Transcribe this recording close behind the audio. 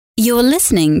You're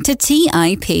listening to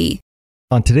TIP.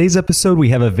 On today's episode, we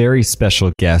have a very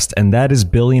special guest, and that is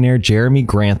billionaire Jeremy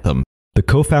Grantham, the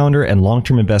co-founder and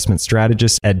long-term investment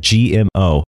strategist at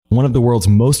GMO, one of the world's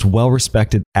most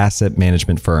well-respected asset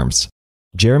management firms.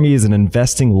 Jeremy is an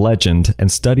investing legend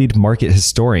and studied market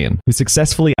historian who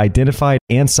successfully identified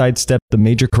and sidestepped the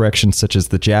major corrections such as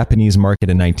the Japanese market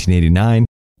in 1989,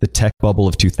 the tech bubble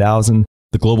of 2000,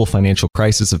 the global financial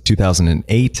crisis of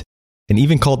 2008, and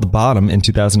even called the bottom in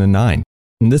 2009.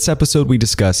 In this episode, we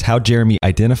discuss how Jeremy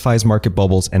identifies market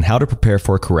bubbles and how to prepare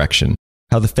for a correction,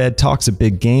 how the Fed talks a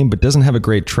big game but doesn't have a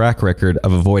great track record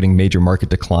of avoiding major market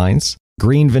declines,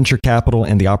 green venture capital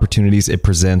and the opportunities it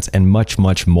presents, and much,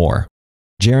 much more.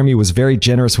 Jeremy was very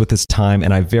generous with his time,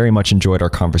 and I very much enjoyed our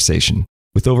conversation.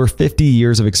 With over 50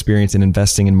 years of experience in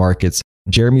investing in markets,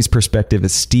 Jeremy's perspective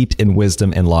is steeped in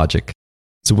wisdom and logic.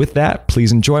 So with that,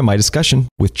 please enjoy my discussion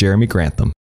with Jeremy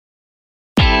Grantham.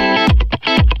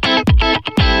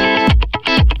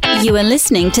 You are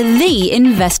listening to The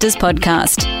Investors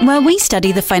Podcast, where we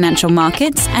study the financial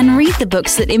markets and read the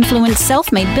books that influence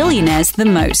self-made billionaires the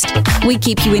most. We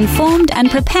keep you informed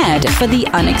and prepared for the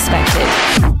unexpected.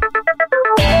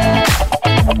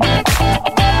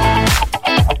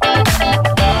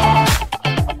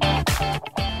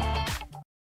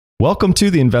 Welcome to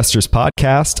The Investors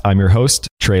Podcast. I'm your host,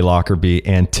 Trey Lockerbie,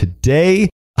 and today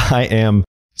I am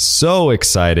so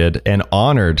excited and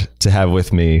honored to have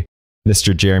with me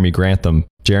Mr. Jeremy Grantham.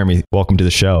 Jeremy, welcome to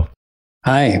the show.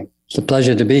 Hi, it's a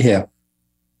pleasure to be here.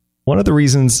 One of the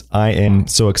reasons I am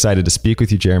so excited to speak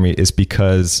with you, Jeremy, is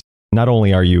because not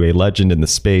only are you a legend in the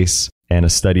space and a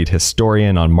studied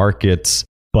historian on markets,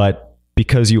 but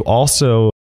because you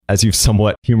also, as you've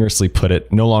somewhat humorously put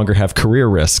it, no longer have career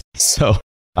risk. So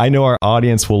I know our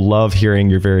audience will love hearing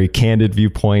your very candid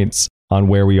viewpoints on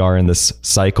where we are in this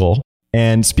cycle.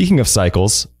 And speaking of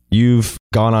cycles, you've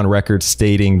gone on record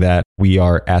stating that we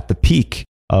are at the peak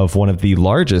of one of the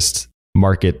largest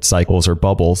market cycles or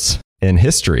bubbles in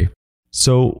history.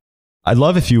 So I'd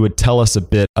love if you would tell us a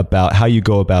bit about how you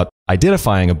go about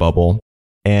identifying a bubble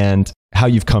and how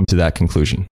you've come to that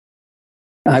conclusion.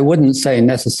 I wouldn't say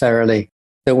necessarily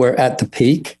that we're at the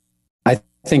peak. I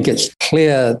think it's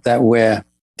clear that we're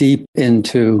deep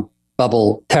into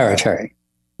bubble territory.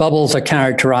 Bubbles are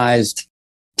characterized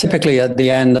typically at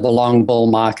the end of a long bull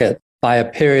market by a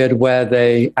period where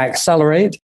they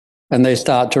accelerate and they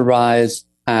start to rise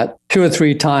at 2 or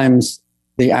 3 times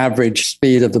the average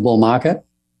speed of the bull market,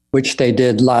 which they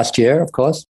did last year, of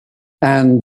course.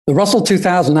 And the Russell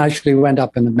 2000 actually went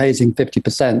up an amazing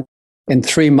 50% in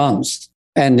 3 months,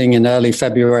 ending in early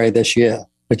February this year,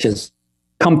 which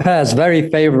compares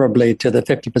very favorably to the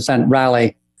 50%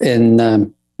 rally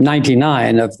in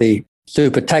 99 of the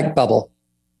super tech bubble.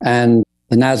 And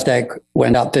the NASDAQ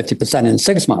went up 50% in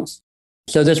 6 months.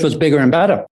 So this was bigger and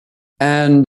better.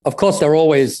 And of course, they're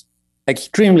always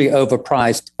extremely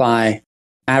overpriced by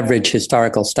average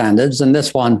historical standards. And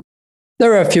this one,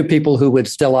 there are a few people who would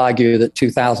still argue that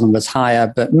 2000 was higher,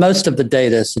 but most of the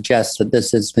data suggests that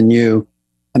this is the new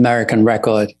American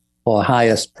record for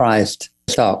highest priced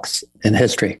stocks in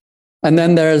history. And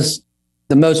then there's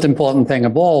the most important thing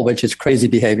of all, which is crazy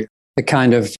behavior, the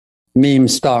kind of meme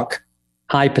stock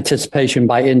high participation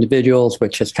by individuals,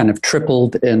 which has kind of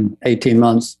tripled in 18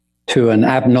 months to an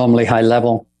abnormally high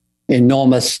level,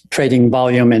 enormous trading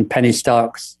volume in penny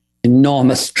stocks,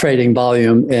 enormous trading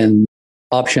volume in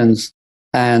options,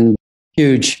 and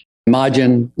huge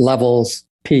margin levels,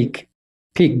 peak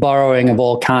borrowing of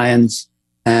all kinds.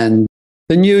 And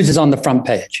the news is on the front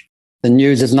page. The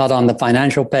news is not on the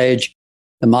financial page.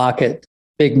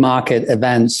 Big market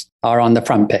events are on the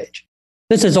front page.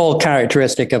 This is all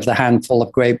characteristic of the handful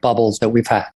of great bubbles that we've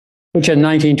had, which are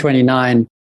 1929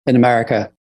 in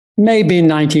America, maybe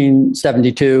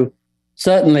 1972,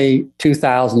 certainly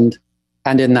 2000,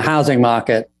 and in the housing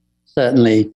market,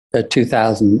 certainly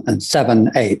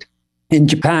 2007-8. In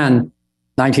Japan,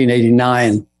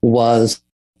 1989 was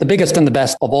the biggest and the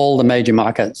best of all the major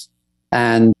markets,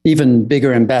 and even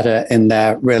bigger and better in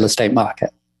their real estate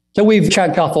market. So we've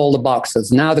checked off all the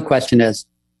boxes. Now the question is,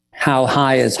 how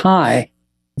high is high?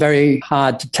 Very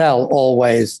hard to tell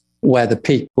always where the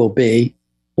peak will be.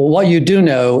 Well, what you do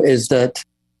know is that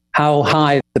how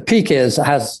high the peak is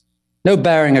has no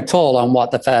bearing at all on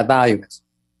what the fair value is.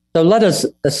 So let us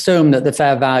assume that the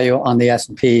fair value on the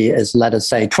S&P is, let us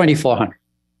say, 2,400.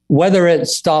 Whether it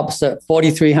stops at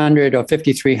 4,300 or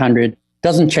 5,300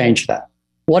 doesn't change that.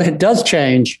 What it does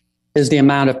change is the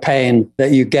amount of pain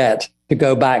that you get to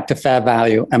go back to fair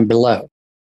value and below.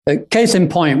 The case in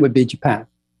point would be Japan.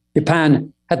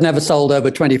 Japan had never sold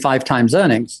over 25 times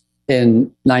earnings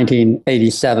in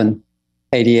 1987,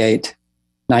 88,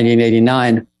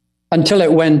 1989, until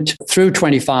it went through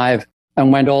 25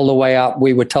 and went all the way up,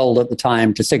 we were told at the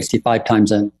time, to 65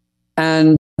 times in.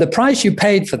 And the price you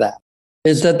paid for that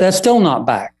is that they're still not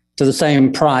back to the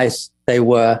same price they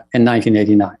were in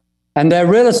 1989. And their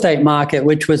real estate market,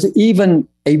 which was even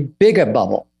a bigger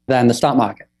bubble than the stock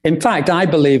market. In fact, I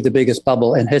believe the biggest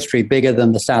bubble in history, bigger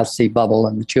than the South Sea bubble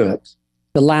and the tulips.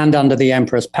 The land under the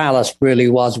Emperor's Palace really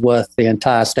was worth the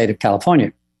entire state of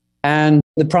California. And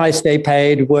the price they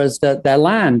paid was that their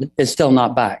land is still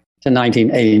not back to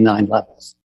 1989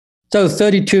 levels. So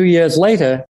 32 years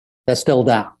later, they're still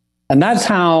down. And that's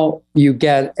how you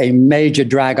get a major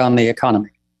drag on the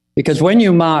economy. Because when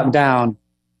you mark down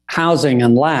housing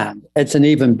and land, it's an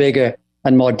even bigger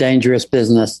and more dangerous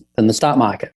business than the stock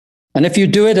market. And if you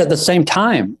do it at the same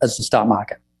time as the stock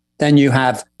market, then you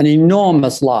have an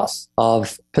enormous loss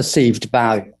of perceived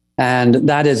value. And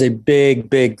that is a big,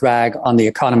 big drag on the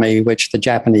economy, which the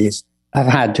Japanese have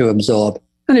had to absorb.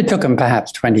 And it took them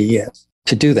perhaps 20 years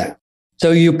to do that.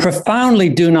 So you profoundly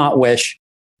do not wish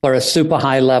for a super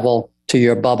high level to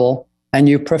your bubble. And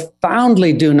you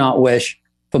profoundly do not wish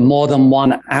for more than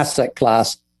one asset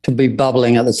class to be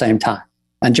bubbling at the same time.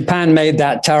 And Japan made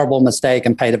that terrible mistake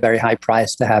and paid a very high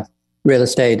price to have real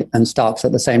estate and stocks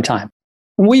at the same time.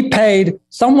 We paid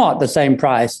somewhat the same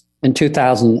price in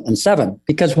 2007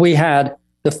 because we had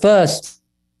the first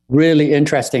really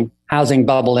interesting housing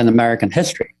bubble in American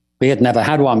history. We had never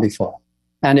had one before.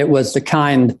 And it was the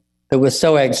kind that was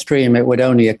so extreme it would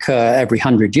only occur every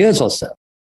 100 years or so.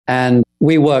 And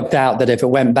we worked out that if it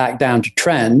went back down to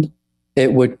trend,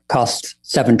 it would cost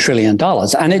 $7 trillion.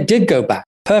 And it did go back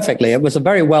perfectly. It was a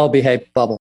very well-behaved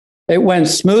bubble. It went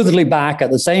smoothly back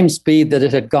at the same speed that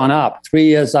it had gone up, 3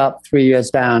 years up, 3 years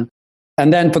down.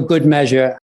 And then for good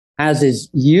measure, as is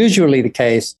usually the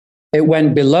case, it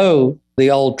went below the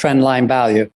old trend line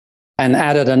value and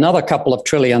added another couple of $1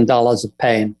 trillion of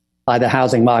pain by the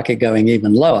housing market going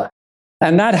even lower.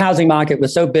 And that housing market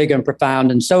was so big and profound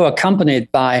and so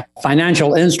accompanied by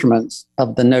financial instruments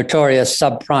of the notorious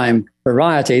subprime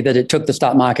variety that it took the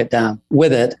stock market down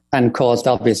with it and caused,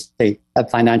 obviously, a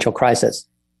financial crisis.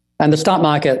 And the stock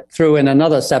market threw in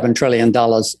another $7 trillion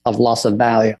of loss of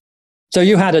value. So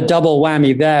you had a double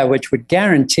whammy there, which would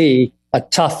guarantee a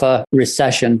tougher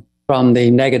recession from the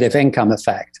negative income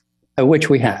effect, which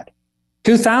we had.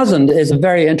 2000 is a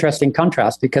very interesting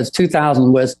contrast because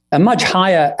 2000 was a much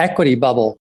higher equity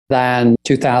bubble than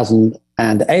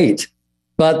 2008.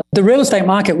 But the real estate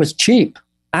market was cheap,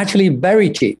 actually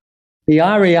very cheap. The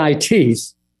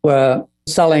REITs were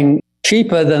selling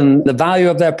cheaper than the value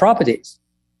of their properties.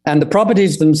 And the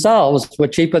properties themselves were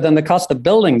cheaper than the cost of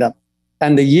building them.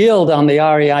 And the yield on the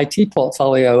REIT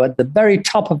portfolio at the very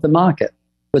top of the market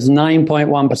was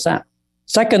 9.1%.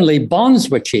 Secondly, bonds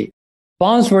were cheap.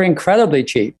 Bonds were incredibly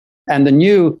cheap. And the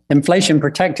new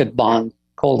inflation-protected bond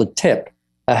called a TIP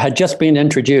had just been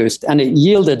introduced, and it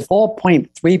yielded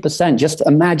 4.3%. Just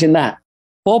imagine that.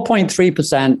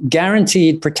 4.3%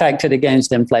 guaranteed protected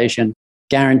against inflation,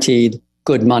 guaranteed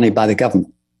good money by the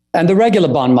government. And the regular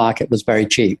bond market was very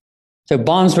cheap. So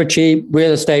bonds were cheap,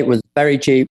 real estate was very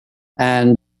cheap,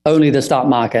 and only the stock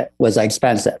market was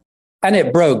expensive. And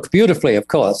it broke beautifully, of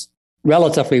course,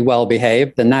 relatively well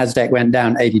behaved. The NASDAQ went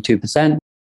down 82%.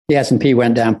 The S&P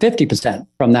went down 50%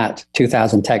 from that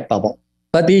 2000 tech bubble.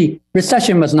 But the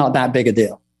recession was not that big a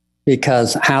deal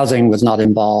because housing was not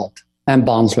involved and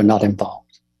bonds were not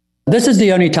involved. This is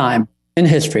the only time in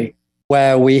history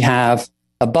where we have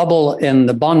a bubble in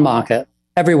the bond market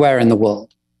everywhere in the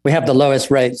world. We have the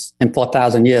lowest rates in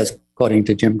 4,000 years, according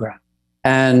to Jim Grant.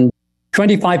 And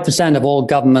 25% of all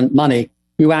government money,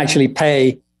 you actually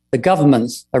pay the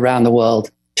governments around the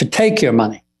world to take your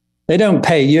money. They don't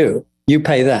pay you, you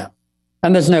pay them.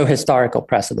 And there's no historical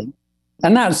precedent.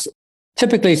 And that's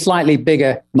typically slightly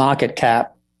bigger market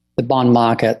cap, the bond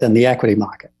market, than the equity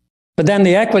market. But then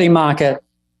the equity market,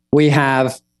 we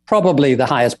have probably the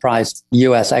highest priced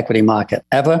US equity market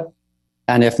ever.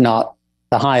 And if not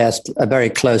the highest, a very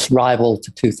close rival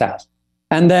to 2000.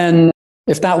 And then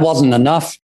if that wasn't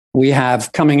enough, we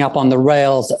have coming up on the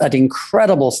rails at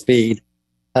incredible speed,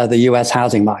 the US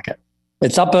housing market.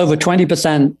 It's up over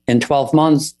 20% in 12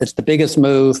 months. It's the biggest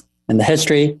move in the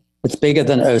history. It's bigger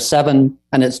than 2007,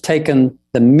 and it's taken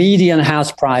the median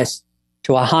house price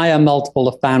to a higher multiple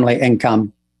of family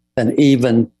income than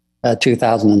even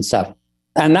 2007.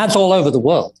 And that's all over the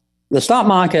world. The stock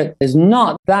market is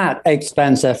not that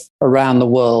expensive around the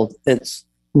world. It's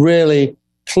really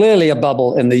clearly a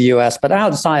bubble in the US, but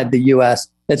outside the US,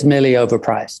 it's merely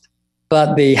overpriced.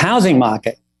 But the housing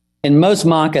market, in most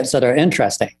markets that are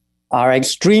interesting, are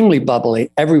extremely bubbly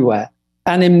everywhere.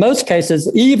 And in most cases,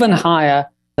 even higher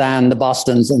than the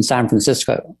Bostons and San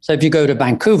Francisco. So if you go to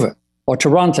Vancouver or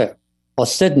Toronto or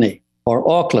Sydney or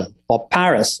Auckland or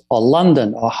Paris or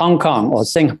London or Hong Kong or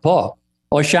Singapore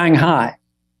or Shanghai,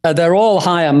 they're all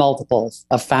higher multiples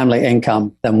of family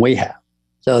income than we have.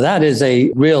 So that is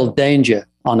a real danger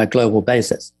on a global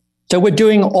basis. So we're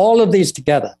doing all of these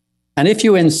together. And if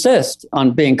you insist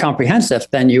on being comprehensive,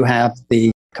 then you have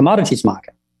the commodities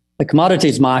market. The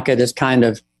commodities market is kind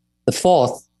of the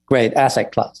fourth great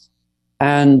asset class.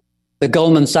 And the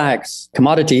Goldman Sachs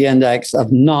commodity index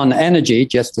of non-energy,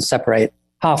 just to separate,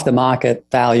 half the market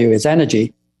value is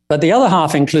energy, but the other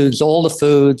half includes all the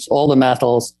foods, all the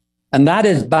metals, and that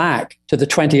is back to the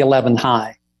 2011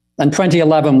 high. And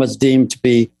 2011 was deemed to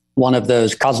be one of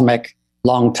those cosmic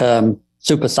long-term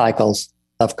super cycles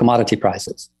of commodity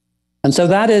prices. And so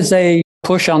that is a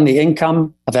push on the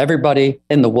income of everybody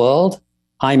in the world,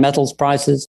 high metals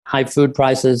prices, high food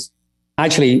prices,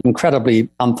 actually incredibly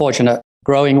unfortunate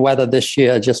growing weather this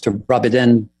year just to rub it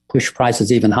in, push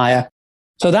prices even higher.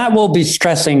 So that will be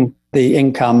stressing the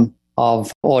income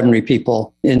of ordinary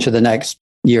people into the next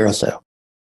year or so.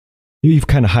 You've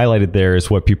kind of highlighted there is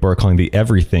what people are calling the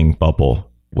everything bubble,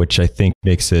 which I think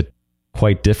makes it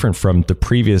quite different from the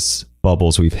previous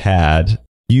bubbles we've had.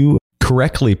 You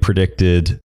correctly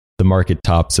predicted the market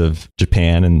tops of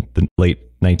Japan in the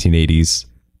late 1980s,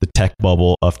 the tech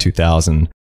bubble of 2000,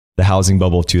 the housing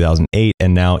bubble of 2008,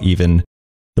 and now even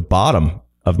the bottom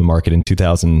of the market in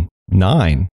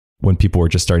 2009 when people were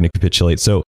just starting to capitulate.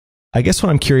 So I guess what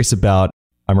I'm curious about,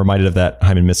 I'm reminded of that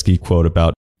Hyman Minsky quote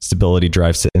about stability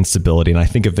drives to instability. And I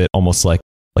think of it almost like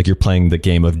you're playing the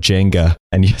game of Jenga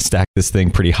and you stack this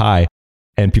thing pretty high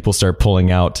and people start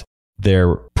pulling out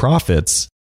their profits.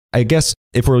 I guess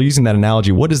if we're using that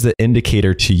analogy, what is the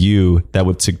indicator to you that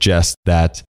would suggest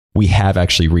that we have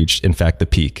actually reached, in fact, the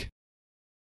peak?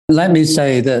 Let me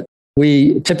say that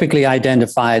we typically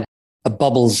identified a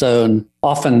bubble zone.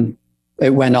 Often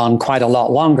it went on quite a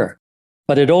lot longer,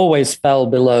 but it always fell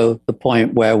below the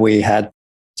point where we had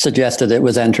suggested it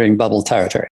was entering bubble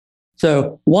territory.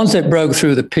 So once it broke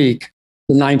through the peak,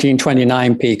 the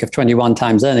 1929 peak of 21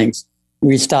 times earnings,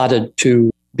 we started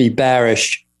to be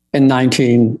bearish in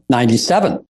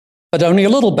 1997, but only a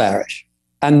little bearish.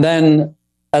 And then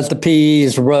as the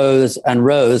PEs rose and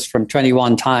rose from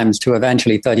 21 times to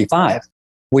eventually 35,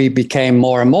 we became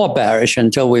more and more bearish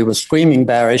until we were screaming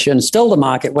bearish, and still the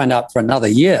market went up for another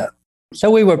year. So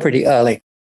we were pretty early.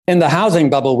 In the housing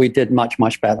bubble, we did much,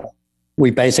 much better. We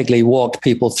basically walked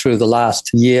people through the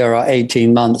last year or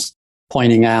 18 months,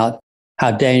 pointing out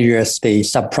how dangerous the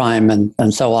subprime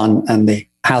and so on and the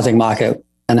housing market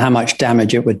and how much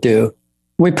damage it would do.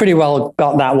 We pretty well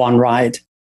got that one right.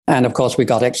 And of course, we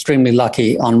got extremely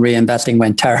lucky on reinvesting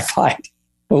when terrified,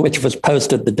 which was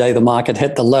posted the day the market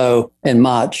hit the low in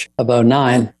March of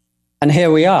 2009. And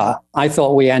here we are. I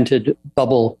thought we entered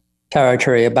bubble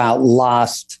territory about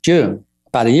last June,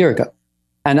 about a year ago.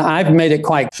 And I've made it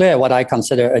quite clear what I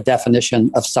consider a definition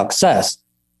of success.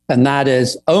 And that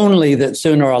is only that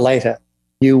sooner or later,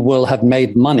 you will have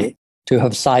made money to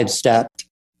have sidestepped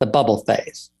the bubble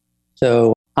phase.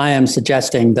 So I am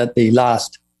suggesting that the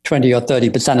last 20 or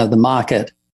 30% of the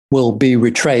market will be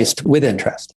retraced with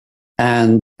interest.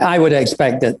 And I would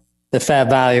expect that the fair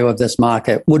value of this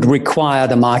market would require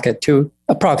the market to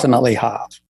approximately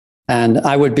halve. And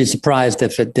I would be surprised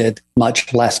if it did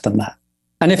much less than that.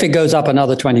 And if it goes up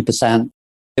another 20%,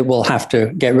 it will have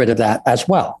to get rid of that as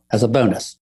well as a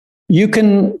bonus. You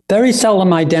can very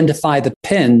seldom identify the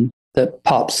pin that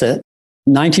pops it.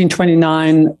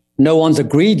 1929, no one's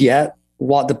agreed yet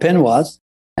what the pin was.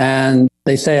 And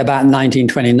they say about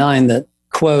 1929 that,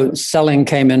 quote, selling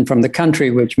came in from the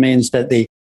country, which means that the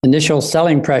initial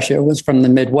selling pressure was from the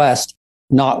Midwest,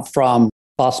 not from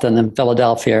Boston and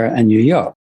Philadelphia and New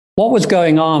York. What was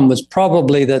going on was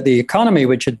probably that the economy,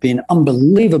 which had been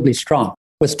unbelievably strong,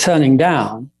 was turning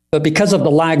down. But because of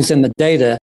the lags in the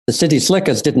data, the city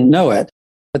slickers didn't know it.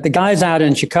 But the guys out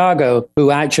in Chicago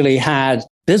who actually had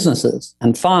businesses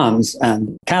and farms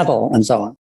and cattle and so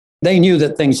on, they knew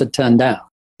that things had turned down.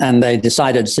 And they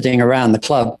decided, sitting around the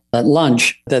club at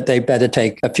lunch, that they better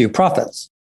take a few profits.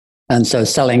 And so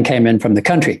selling came in from the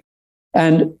country.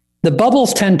 And the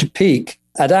bubbles tend to peak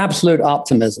at absolute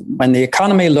optimism when the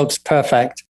economy looks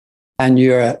perfect and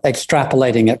you're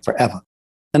extrapolating it forever.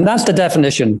 And that's the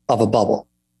definition of a bubble.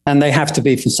 And they have to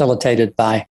be facilitated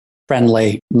by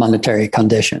friendly monetary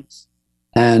conditions.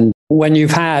 And when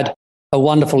you've had a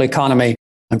wonderful economy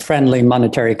and friendly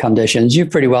monetary conditions, you've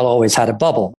pretty well always had a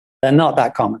bubble. They're not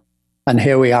that common. And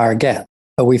here we are again.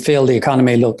 But we feel the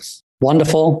economy looks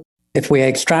wonderful. If we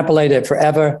extrapolate it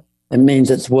forever, it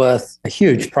means it's worth a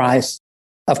huge price.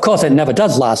 Of course, it never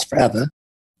does last forever.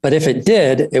 But if it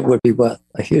did, it would be worth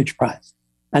a huge price.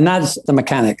 And that's the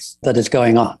mechanics that is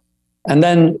going on. And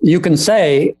then you can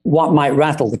say, what might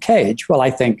rattle the cage? Well, I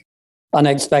think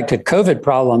unexpected COVID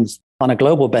problems on a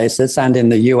global basis and in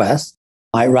the US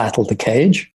might rattle the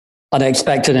cage.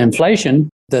 Unexpected inflation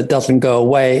that doesn't go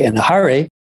away in a hurry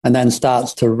and then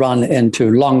starts to run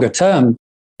into longer term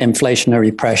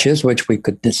inflationary pressures, which we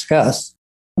could discuss,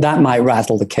 that might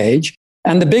rattle the cage.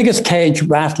 And the biggest cage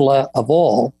rattler of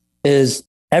all is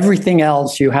everything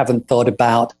else you haven't thought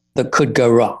about that could go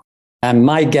wrong. And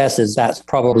my guess is that's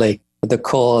probably the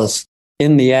cause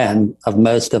in the end of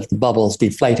most of the bubbles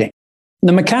deflating.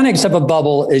 The mechanics of a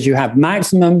bubble is you have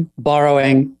maximum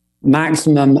borrowing,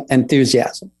 maximum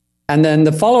enthusiasm. And then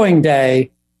the following day,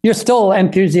 you're still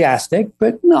enthusiastic,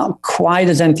 but not quite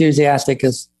as enthusiastic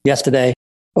as yesterday.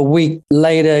 A week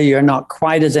later, you're not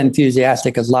quite as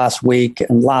enthusiastic as last week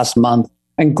and last month.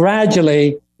 And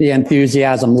gradually, the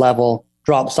enthusiasm level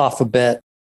drops off a bit.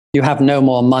 You have no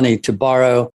more money to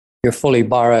borrow. You're fully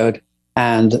borrowed.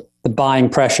 And the buying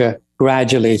pressure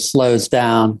gradually slows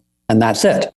down. And that's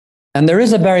it. And there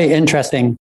is a very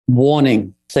interesting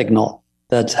warning signal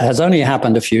that has only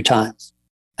happened a few times.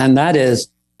 And that is,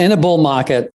 in a bull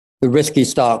market, the risky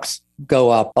stocks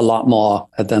go up a lot more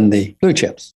than the blue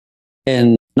chips.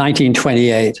 In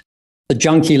 1928, the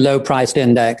junky low-priced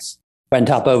index went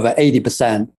up over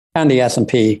 80%, and the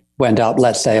S&P went up,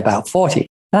 let's say, about 40%.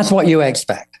 That's what you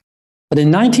expect. But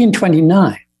in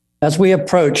 1929, as we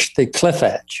approached the cliff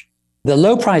edge, the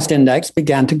low-priced index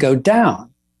began to go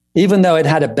down, even though it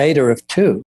had a beta of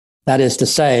 2. That is to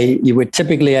say, you would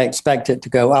typically expect it to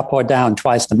go up or down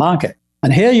twice the market.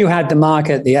 And here you had the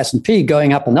market, the S&P,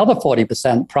 going up another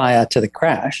 40% prior to the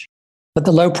crash, but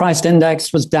the low-priced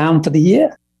index was down for the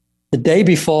year. The day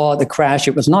before the crash,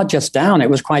 it was not just down, it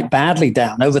was quite badly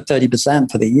down, over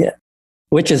 30% for the year,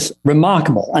 which is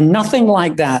remarkable. And nothing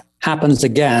like that happens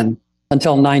again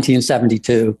until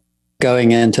 1972,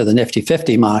 going into the Nifty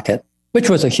 50 market,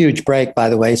 which was a huge break, by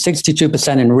the way,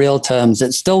 62% in real terms.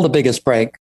 It's still the biggest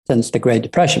break since the Great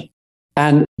Depression.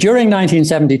 And during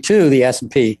 1972, the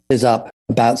S&P is up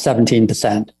about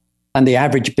 17%, and the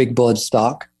average big board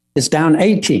stock is down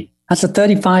 18. That's a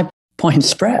 35-point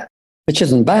spread, which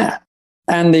isn't bad.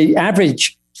 And the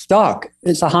average stock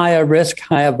is a higher risk,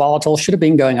 higher volatile, should have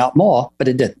been going up more, but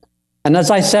it didn't. And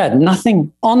as I said,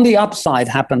 nothing on the upside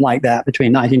happened like that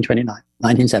between 1929 and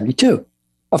 1972.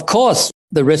 Of course,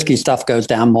 the risky stuff goes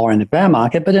down more in a bear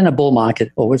market, but in a bull market,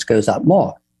 it always goes up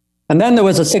more. And then there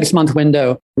was a 6-month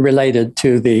window related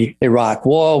to the Iraq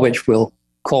war, which we'll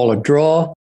call a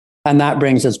draw. And that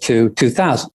brings us to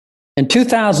 2000. In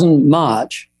 2000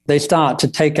 March, they start to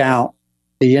take out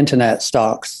the internet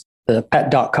stocks, the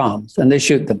pet.coms, and they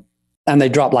shoot them. And they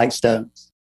drop like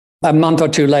stones. A month or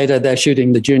two later, they're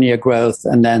shooting the junior growth.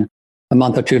 And then a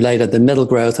month or two later, the middle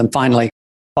growth. And finally,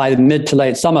 by mid to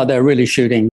late summer, they're really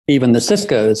shooting even the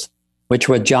Ciscos, which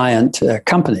were giant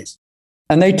companies.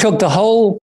 And they took the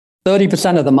whole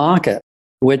 30% of the market,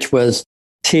 which was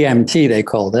TMT, they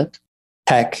called it,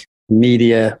 tech,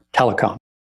 media, telecom.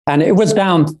 And it was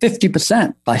down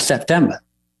 50% by September.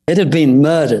 It had been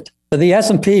murdered. But the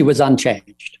S&P was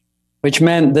unchanged, which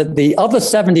meant that the other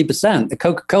 70%, the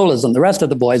Coca-Colas and the rest of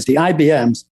the boys, the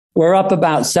IBMs, were up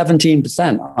about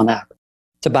 17% on average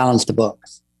to balance the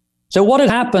books. So what had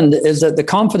happened is that the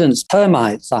confidence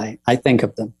termites, I think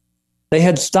of them, they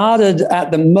had started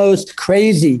at the most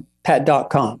crazy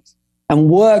pet.coms and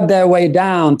worked their way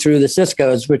down through the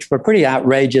Ciscos, which were pretty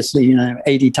outrageously,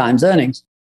 80 times earnings.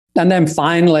 And then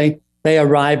finally, they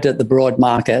arrived at the broad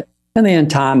market, and the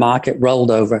entire market rolled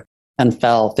over and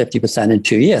fell 50% in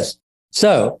 2 years.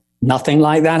 So nothing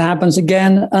like that happens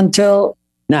again until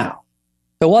now.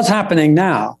 So what's happening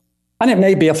now, and it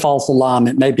may be a false alarm,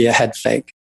 it may be a head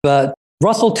fake, but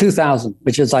Russell 2000,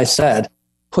 which, as I said,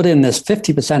 put in this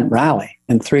 50% rally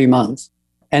in 3 months,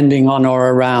 ending on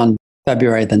or around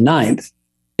February the 9th,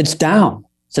 it's down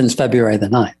since February the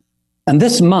 9th. And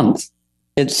this month,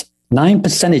 it's 9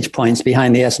 percentage points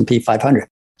behind the S&P 500.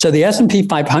 So the S&P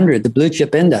 500, the blue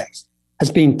chip index,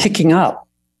 has been ticking up.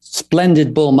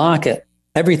 Splendid bull market,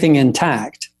 everything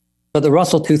intact. But the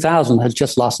Russell 2000 has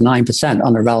just lost 9%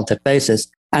 on a relative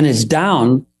basis and is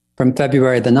down from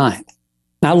February the 9th.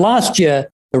 Now, last year,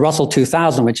 the Russell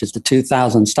 2000, which is the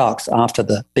 2,000 stocks after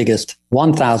the biggest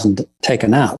 1,000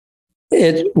 taken out,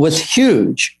 it was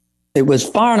huge. It was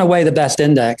far and away the best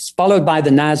index, followed by the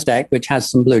NASDAQ, which has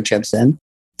some blue chips in,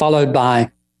 followed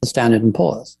by the Standard &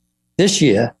 Poor's. This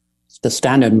year, the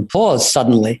Standard & Poor's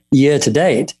suddenly, year to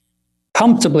date,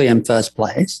 comfortably in first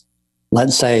place,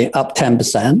 let's say up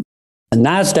 10%. The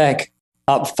NASDAQ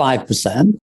up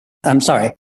 5%. I'm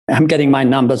sorry, I'm getting my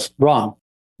numbers wrong.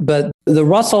 But the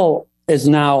Russell is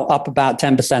now up about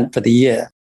 10% for the year.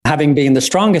 Having been the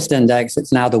strongest index,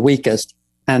 it's now the weakest.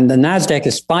 And the NASDAQ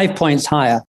is 5 points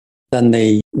higher than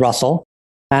the Russell.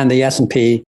 And the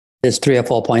S&P is 3 or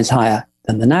 4 points higher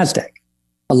than the NASDAQ.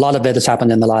 A lot of it has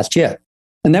happened in the last year.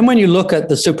 And then when you look at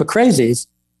the super crazies,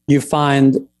 you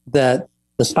find that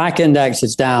the SPAC index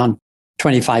is down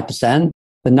 25%.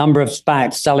 The number of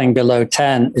SPACs selling below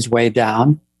 10 is way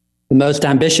down. The most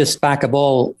ambitious SPAC of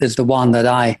all is the one that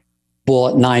I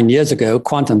bought 9 years ago,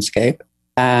 QuantumScape.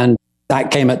 And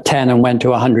that came at 10 and went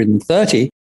to 130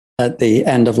 at the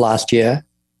end of last year.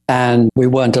 And we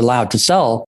weren't allowed to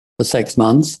sell for 6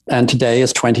 months. And today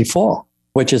is 24,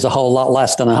 which is a whole lot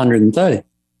less than 130.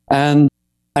 And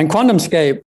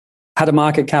QuantumScape had a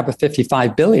market cap of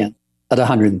 55 billion at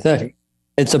 130.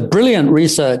 It's a brilliant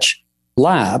research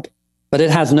lab, but it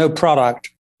has no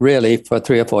product really for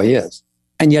 3 or 4 years.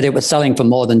 And yet it was selling for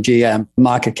more than GM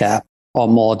market cap or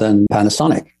more than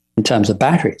Panasonic in terms of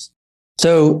batteries.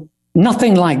 So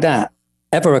nothing like that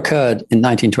ever occurred in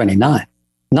 1929.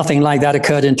 Nothing like that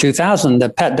occurred in 2000. The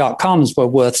pet.coms were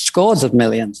worth scores of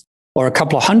millions or a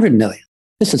couple of hundred million.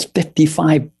 This is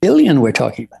 55 billion we're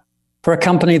talking about for a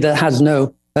company that has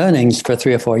no earnings for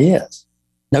 3 or 4 years,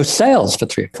 no sales for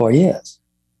 3 or 4 years.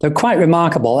 They're quite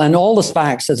remarkable. And all the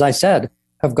SPACs, as I said,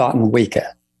 have gotten weaker.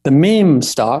 The meme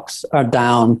stocks are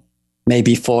down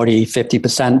maybe 40,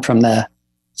 50% from their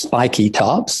spiky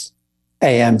tops,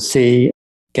 AMC,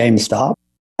 GameStop,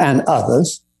 and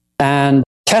others. And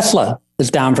Tesla is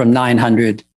down from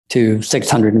 900 to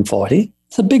 640.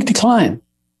 It's a big decline.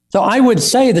 So I would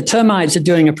say the termites are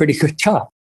doing a pretty good job,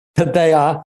 that they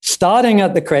are starting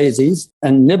at the crazies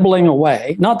and nibbling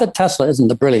away. Not that Tesla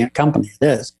isn't a brilliant company, it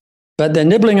is, but they're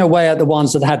nibbling away at the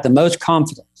ones that had the most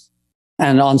confidence.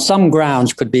 And on some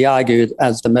grounds could be argued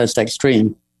as the most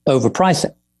extreme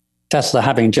overpricing. Tesla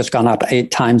having just gone up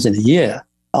 8 times in a year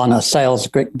on a sales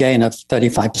gain of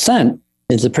 35%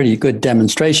 is a pretty good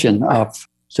demonstration of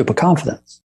super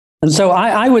confidence. And so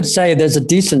I would say there's a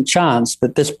decent chance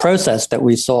that this process that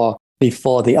we saw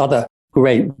before the other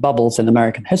great bubbles in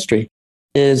American history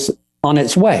is on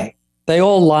its way. They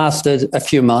all lasted a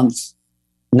few months,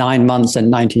 9 months in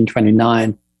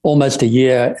 1929, almost a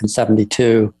year in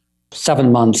 72,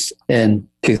 7 months in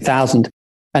 2000.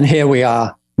 And here we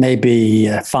are, maybe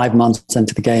 5 months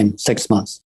into the game, 6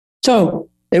 months. So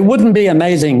it wouldn't be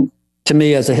amazing to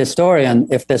me as a historian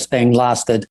if this thing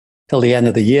lasted till the end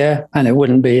of the year. And it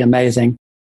wouldn't be amazing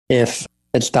if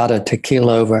it started to keel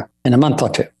over in a month or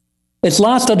two. It's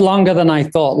lasted longer than I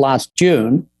thought last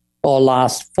June or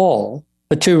last fall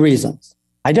for 2 reasons.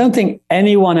 I don't think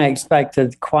anyone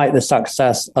expected quite the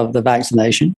success of the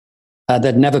vaccination.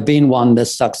 There'd never been one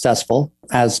this successful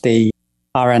as the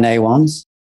RNA ones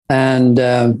and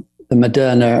the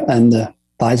Moderna and the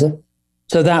Pfizer.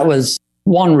 So that was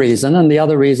one reason. And the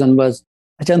other reason was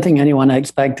I don't think anyone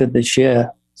expected the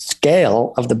sheer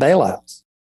scale of the bailouts.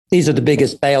 These are the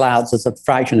biggest bailouts as a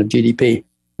fraction of GDP,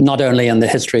 not only in the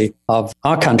history of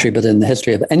our country, but in the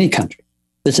history of any country.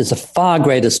 This is a far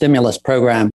greater stimulus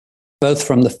program, both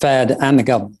from the Fed and the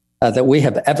government, that we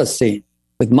have ever seen,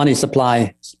 with money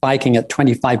supply spiking at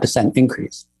 25%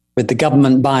 increase, with the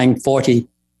government buying 40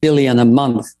 billion a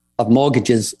month of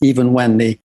mortgages, even when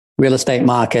the real estate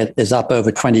market is up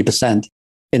over 20%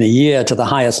 in a year to the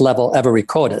highest level ever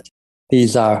recorded.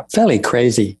 These are fairly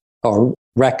crazy or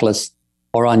reckless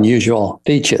or unusual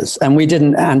features, and we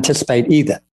didn't anticipate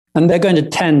either. And they're going to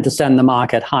tend to send the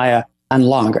market higher and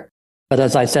longer. But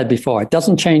as I said before, it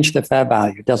doesn't change the fair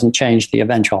value. It doesn't change the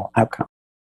eventual outcome.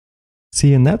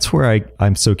 See, and that's where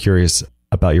I'm so curious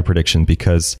about your prediction,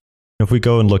 because if we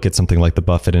go and look at something like the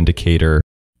Buffett indicator,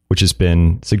 which has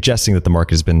been suggesting that the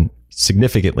market has been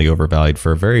significantly overvalued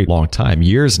for a very long time,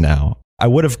 years now, I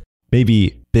would have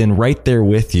maybe been right there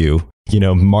with you,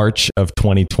 March of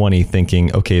 2020,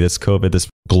 thinking, okay, this COVID, this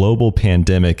global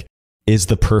pandemic is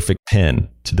the perfect pin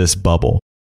to this bubble.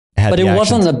 But it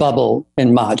wasn't a bubble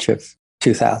in March of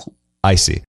 2000. I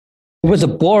see. It was a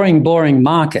boring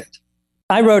market.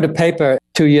 I wrote a paper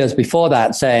 2 years before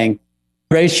that saying,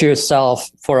 brace yourself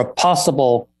for a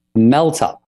possible melt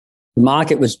up. The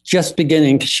market was just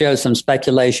beginning to show some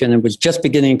speculation and was just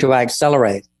beginning to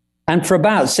accelerate. And for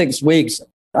about 6 weeks,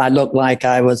 I looked like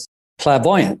I was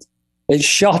clairvoyant. It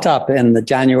shot up in the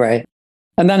January,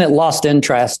 and then it lost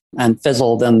interest and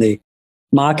fizzled, and the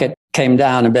market came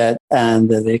down a bit, and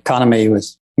the economy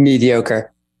was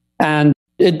mediocre, and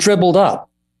it dribbled up.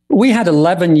 We had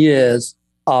 11 years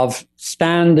of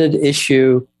standard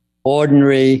issue,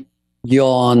 ordinary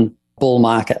yawn bull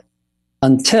market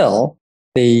until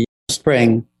the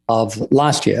spring of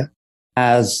last year,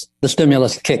 as the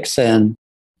stimulus kicks in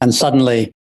and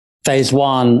suddenly phase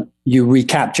one, you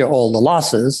recapture all the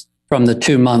losses from the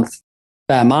 2-month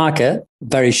bear market,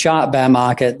 very sharp bear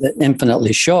market,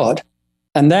 infinitely short.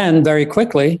 And then very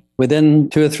quickly, within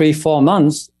 2 or 3, 4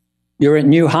 months, you're at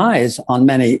new highs on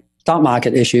many stock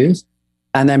market issues.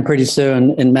 And then pretty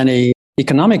soon in many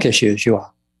economic issues you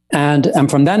are. And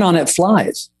from then on, it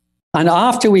flies. And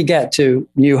after we get to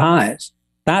new highs,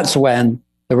 that's when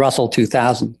the Russell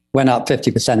 2000 went up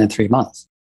 50% in 3 months.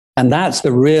 And that's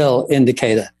the real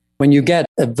indicator. When you get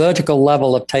a vertical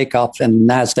level of takeoff in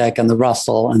NASDAQ and the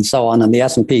Russell and so on, and the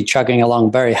S&P chugging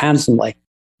along very handsomely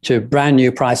to brand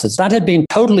new prices, that had been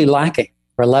totally lacking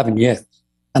for 11 years.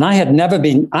 And I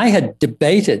had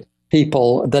debated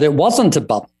people that it wasn't a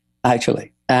bubble,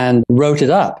 actually, and wrote it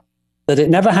up, that it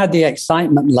never had the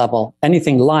excitement level,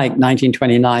 anything like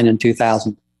 1929 and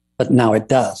 2000, but now it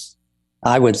does.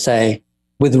 I would say,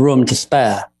 with room to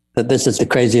spare, that this is the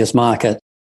craziest market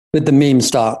with the meme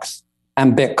stocks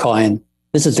and Bitcoin.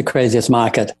 This is the craziest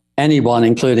market anyone,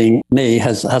 including me,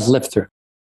 has lived through.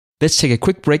 Let's take a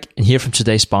quick break and hear from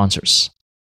today's sponsors.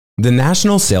 The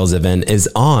national sales event is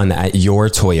on at your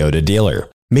Toyota dealer,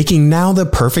 making now the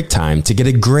perfect time to get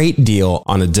a great deal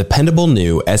on a dependable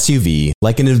new SUV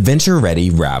like an adventure-ready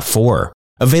RAV4.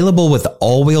 Available with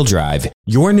all-wheel drive,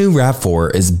 your new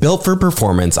RAV4 is built for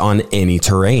performance on any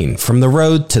terrain, from the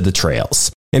road to the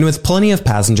trails. And with plenty of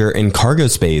passenger and cargo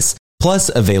space,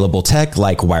 plus available tech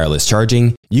like wireless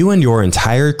charging, you and your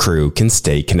entire crew can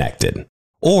stay connected.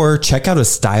 Or check out a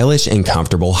stylish and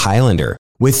comfortable Highlander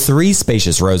with 3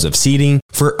 spacious rows of seating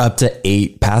for up to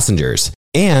 8 passengers.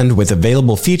 And with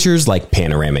available features like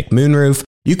panoramic moonroof,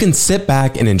 you can sit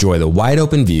back and enjoy the wide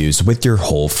open views with your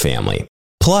whole family.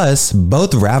 Plus,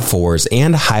 both RAV4s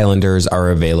and Highlanders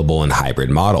are available in hybrid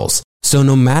models. So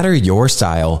no matter your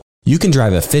style, you can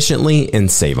drive efficiently and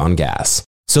save on gas.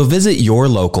 So visit your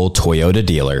local Toyota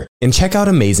dealer and check out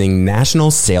amazing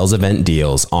national sales event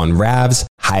deals on RAVs,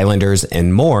 Highlanders,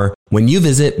 and more when you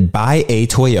visit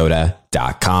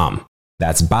buyatoyota.com.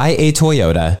 That's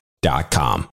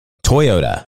buyatoyota.com.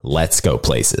 Toyota, let's go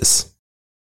places.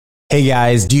 Hey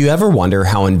guys, do you ever wonder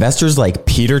how investors like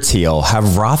Peter Thiel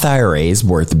have Roth IRAs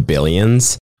worth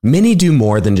billions? Many do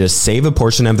more than just save a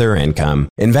portion of their income,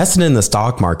 invest it in the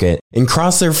stock market, and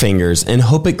cross their fingers and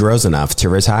hope it grows enough to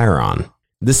retire on.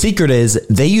 The secret is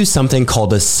they use something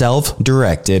called a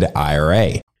self-directed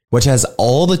IRA, which has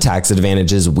all the tax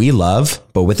advantages we love,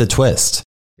 but with a twist.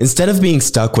 Instead of being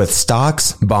stuck with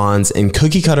stocks, bonds, and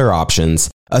cookie-cutter options,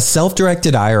 a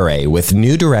self-directed IRA with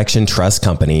New Direction Trust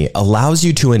Company allows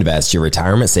you to invest your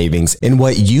retirement savings in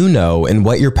what you know and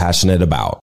what you're passionate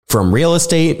about. From real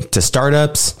estate to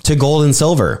startups to gold and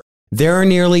silver, there are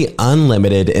nearly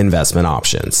unlimited investment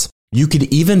options. You could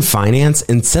even finance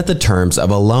and set the terms of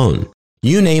a loan.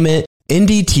 You name it,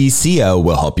 NDTCO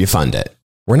will help you fund it.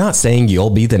 We're not saying you'll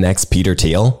be the next Peter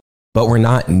Thiel, but we're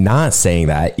not saying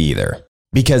that either.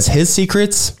 Because his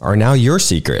secrets are now your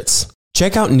secrets.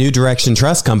 Check out New Direction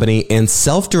Trust Company and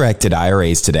self-directed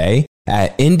IRAs today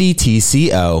at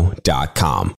ndtco.com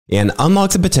and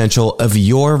unlock the potential of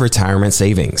your retirement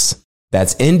savings.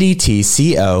 That's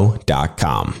ndtco.com.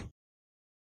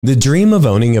 The dream of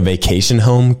owning a vacation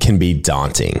home can be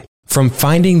daunting. From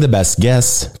finding the best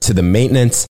guests to the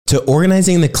maintenance to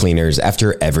organizing the cleaners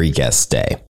after every guest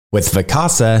stay. With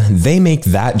Vacasa, they make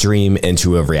that dream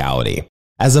into a reality.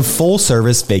 As a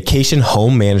full-service vacation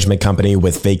home management company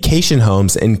with vacation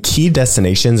homes in key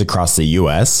destinations across the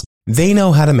U.S., they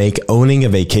know how to make owning a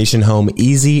vacation home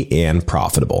easy and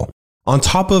profitable. On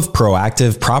top of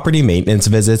proactive property maintenance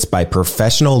visits by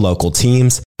professional local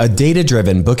teams, a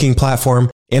data-driven booking platform,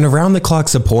 and around-the-clock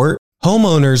support,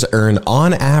 homeowners earn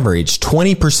on average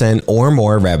 20% or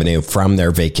more revenue from their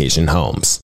vacation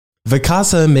homes.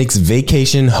 Vacasa makes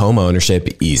vacation home ownership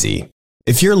easy.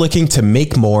 If you're looking to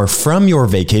make more from your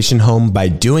vacation home by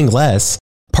doing less,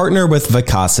 partner with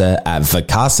Vacasa at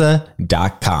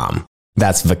vacasa.com.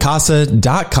 That's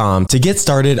vacasa.com to get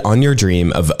started on your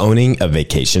dream of owning a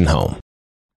vacation home.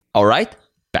 All right,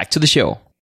 back to the show.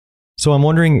 So I'm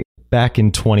wondering, back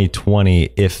in 2020,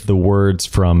 if the words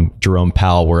from Jerome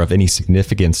Powell were of any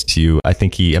significance to you. I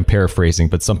think I'm paraphrasing,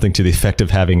 but something to the effect of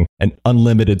having an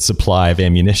unlimited supply of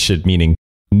ammunition, meaning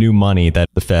new money that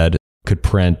the Fed could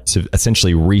print to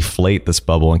essentially reflate this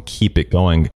bubble and keep it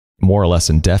going more or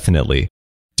less indefinitely.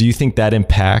 Do you think that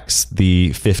impacts the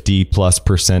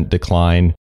 50+%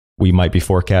 decline we might be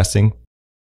forecasting?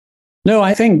 No,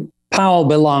 I think Powell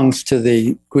belongs to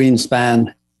the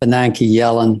Greenspan, Bernanke,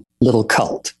 Yellen little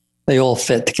cult. They all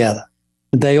fit together.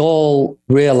 They all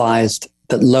realized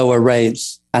that lower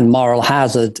rates and moral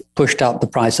hazard pushed up the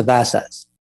price of assets.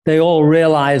 They all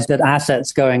realized that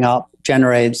assets going up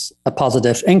generates a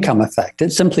positive income effect.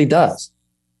 It simply does.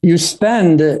 You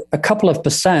spend a couple of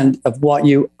percent of what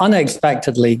you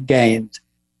unexpectedly gained.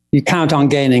 You count on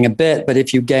gaining a bit, but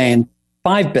if you gain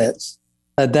 5 bits,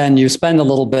 then you spend a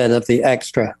little bit of the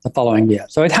extra the following year.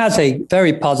 So it has a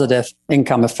very positive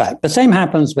income effect. The same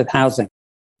happens with housing.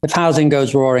 If housing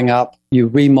goes roaring up, you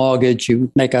remortgage,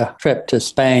 you make a trip to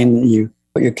Spain, you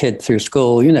put your kid through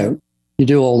school, you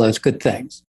do all those good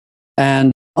things.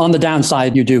 And on the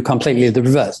downside, you do completely the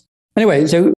reverse. Anyway,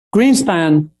 so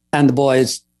Greenspan and the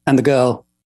boys and the girl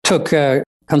took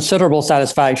considerable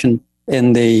satisfaction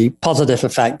in the positive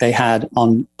effect they had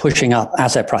on pushing up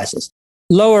asset prices.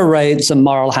 Lower rates and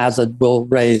moral hazard will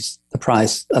raise the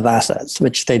price of assets,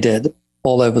 which they did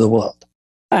all over the world.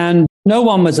 And no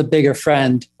one was a bigger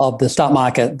friend of the stock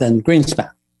market than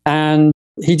Greenspan. And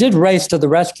he did race to the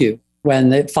rescue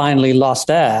when it finally lost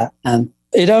air. And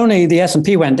the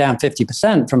S&P went down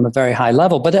 50% from a very high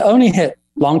level, but it only hit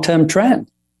long-term trend.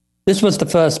 This was the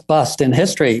first bust in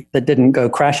history that didn't go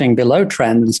crashing below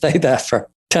trend and stay there for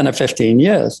 10 or 15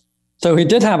 years. So he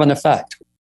did have an effect.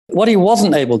 What he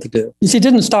wasn't able to do is he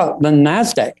didn't stop the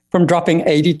NASDAQ from dropping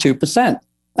 82%.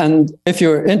 And if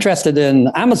you're interested in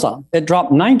Amazon, it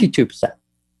dropped 92%.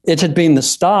 It had been the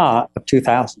star of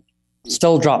 2000,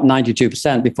 still dropped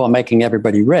 92% before making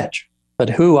everybody rich. But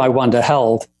who, I wonder,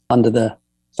 held under the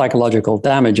psychological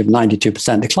damage of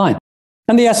 92% decline?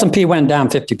 And the S&P went down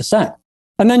 50%.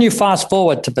 And then you fast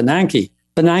forward to Bernanke.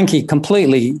 Bernanke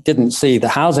completely didn't see the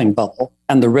housing bubble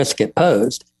and the risk it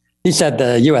posed. He said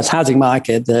the U.S. housing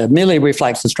market merely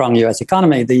reflects the strong U.S.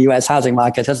 economy. The U.S. housing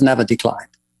market has never declined.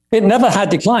 It never had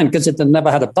declined because it had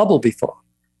never had a bubble before.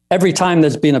 Every time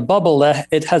there's been a bubble,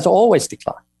 it has always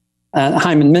declined. And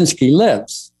Hyman Minsky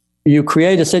lives. You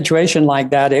create a situation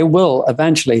like that, it will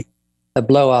eventually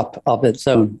blow up of its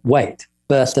own weight,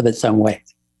 burst of its own weight.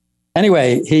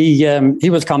 Anyway, he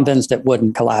was convinced it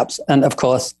wouldn't collapse. And of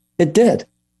course, it did.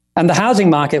 And the housing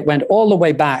market went all the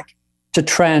way back to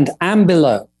trend and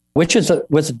below, which was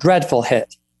a dreadful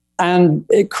hit. And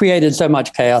it created so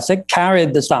much chaos. It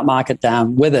carried the stock market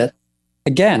down with it.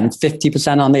 Again,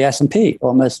 50% on the S&P,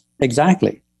 almost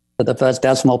exactly to the first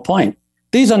decimal point.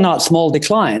 These are not small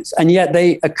declines, and yet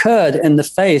they occurred in the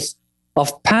face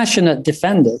of passionate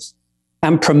defenders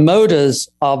and promoters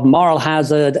of moral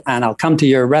hazard, and I'll come to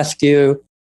your rescue,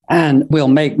 and we'll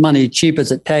make money cheap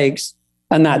as it takes.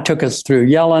 And that took us through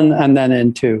Yellen and then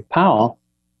into Powell.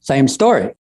 Same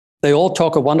story. They all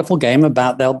talk a wonderful game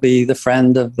about they'll be the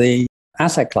friend of the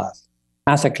asset class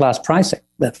pricing,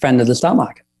 the friend of the stock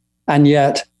market. And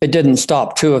yet it didn't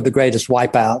stop 2 of the greatest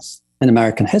wipeouts in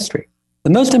American history.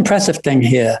 The most impressive thing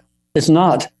here is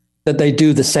not that they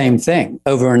do the same thing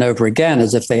over and over again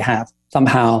as if they have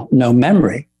somehow no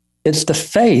memory. It's the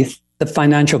faith the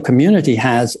financial community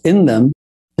has in them,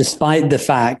 despite the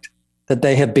fact that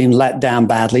they have been let down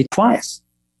badly twice.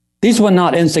 These were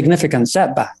not insignificant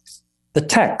setbacks. The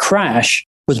tech crash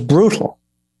was brutal.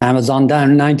 Amazon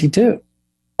down 92.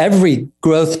 Every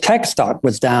growth tech stock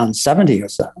was down 70 or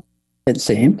so, it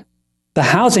seemed. The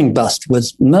housing bust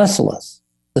was merciless.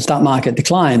 The stock market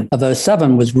decline of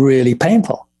 2007 was really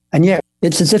painful. And yet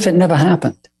it's as if it never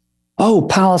happened. Oh,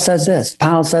 Powell says this,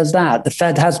 Powell says that. The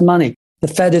Fed has money. The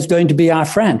Fed is going to be our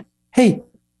friend. Hey,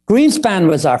 Greenspan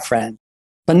was our friend.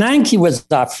 Bernanke was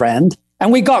our friend.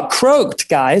 And we got croaked,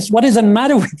 guys. What is the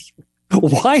matter with you?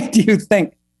 Why do you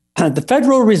think the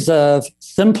Federal Reserve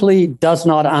simply does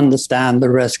not understand the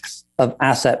risks of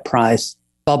asset price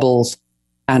bubbles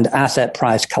and asset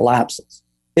price collapses?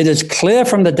 It is clear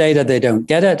from the data they don't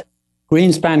get it.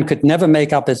 Greenspan could never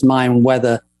make up his mind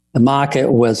whether the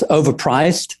market was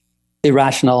overpriced,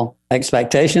 irrational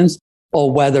expectations, or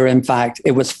whether, in fact,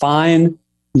 it was fine.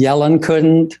 Yellen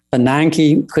couldn't.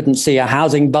 Bernanke couldn't see a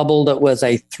housing bubble that was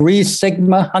a 3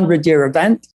 sigma 100-year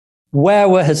event. Where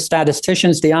were his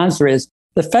statisticians? The answer is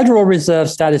the Federal Reserve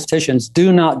statisticians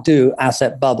do not do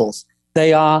asset bubbles.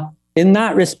 They are, in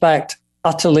that respect,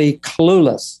 utterly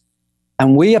clueless.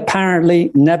 And we apparently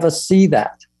never see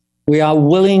that. We are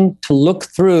willing to look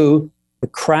through the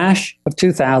crash of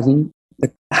 2000,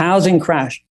 the housing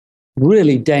crash,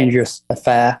 really dangerous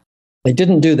affair. They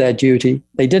didn't do their duty.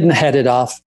 They didn't head it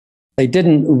off. They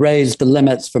didn't raise the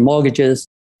limits for mortgages.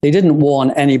 They didn't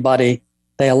warn anybody.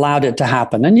 They allowed it to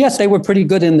happen. And yes, they were pretty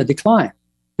good in the decline.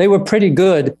 They were pretty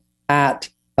good at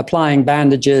applying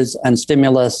bandages and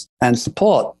stimulus and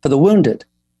support for the wounded.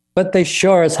 But they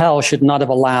sure as hell should not have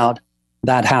allowed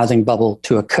that housing bubble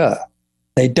to occur.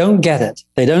 They don't get it.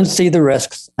 They don't see the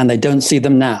risks, and they don't see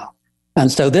them now.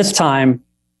 And so this time,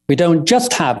 we don't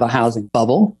just have a housing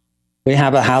bubble. We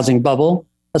have a housing bubble,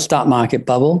 a stock market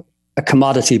bubble, a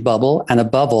commodity bubble, and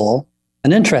above all,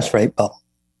 an interest rate bubble.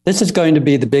 This is going to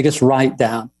be the biggest write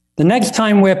down. The next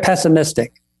time we're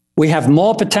pessimistic, we have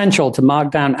more potential to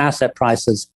mark down asset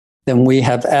prices than we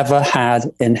have ever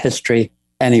had in history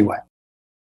anyway.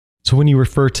 So when you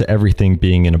refer to everything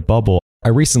being in a bubble, I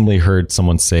recently heard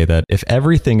someone say that if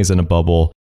everything is in a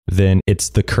bubble, then it's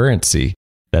the currency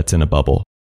that's in a bubble.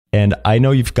 And I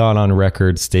know you've gone on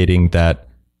record stating that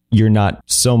you're not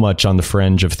so much on the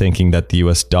fringe of thinking that the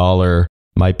US dollar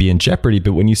might be in jeopardy.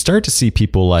 But when you start to see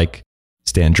people like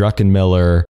Stan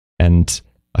Druckenmiller and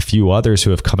a few others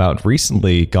who have come out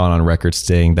recently gone on record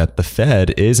saying that the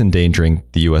Fed is endangering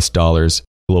the US dollar's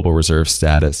global reserve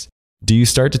status, do you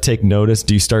start to take notice?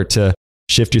 Do you start to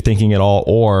shift your thinking at all?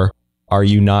 Or are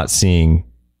you not seeing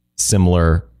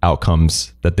similar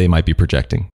outcomes that they might be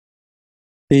projecting?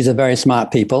 These are very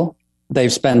smart people.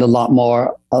 They've spent a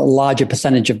larger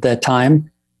percentage of their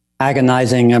time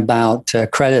agonizing about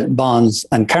credit, bonds,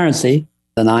 and currency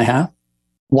than I have.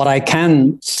 What I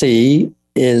can see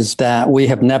is that we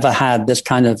have never had this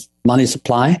kind of money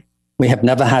supply. We have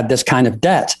never had this kind of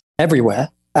debt everywhere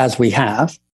as we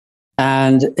have.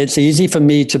 And it's easy for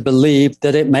me to believe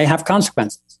that it may have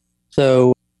consequences.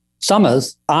 So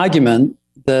Summers' argument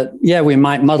that, yeah, we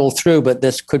might muddle through, but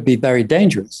this could be very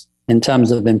dangerous in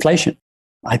terms of inflation.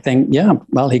 I think, yeah,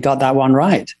 well, he got that one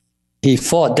right. He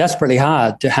fought desperately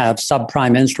hard to have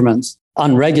subprime instruments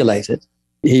unregulated.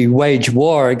 He waged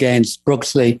war against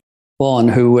Brooksley Vaughan,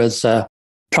 who was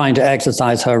trying to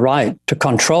exercise her right to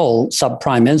control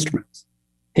subprime instruments.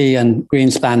 He and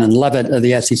Greenspan and Levitt of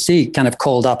the SEC kind of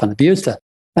called up and abused her.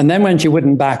 And then when she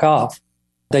wouldn't back off,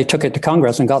 they took it to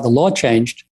Congress and got the law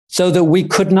changed so that we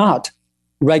could not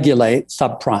regulate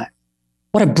subprime.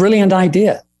 What a brilliant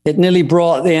idea. It nearly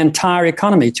brought the entire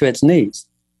economy to its knees.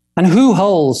 And who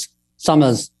holds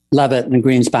Summers, Levitt, and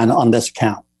Greenspan on this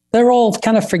account? They're all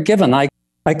kind of forgiven. I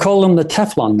call them the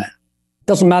Teflon men.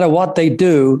 Doesn't matter what they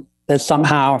do, they're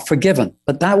somehow forgiven.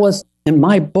 But that was, in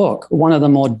my book, one of the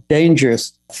more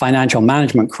dangerous financial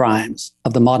management crimes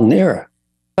of the modern era.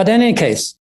 But in any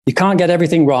case, you can't get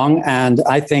everything wrong. And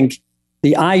I think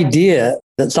the idea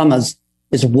that Summers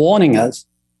is warning us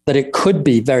that it could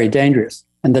be very dangerous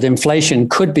and that inflation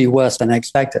could be worse than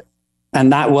expected.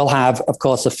 And that will have, of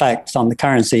course, effects on the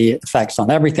currency, effects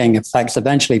on everything, effects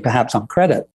eventually perhaps on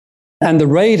credit. And the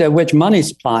rate at which money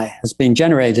supply has been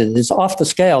generated is off the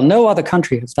scale. No other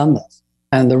country has done this.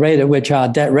 And the rate at which our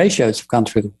debt ratios have gone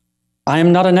through. I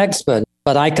am not an expert,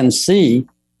 but I can see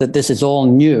that this is all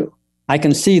new. I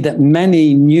can see that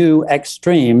many new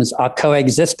extremes are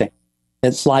coexisting.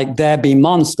 It's like there be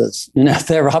monsters.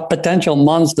 There are potential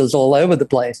monsters all over the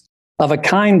place of a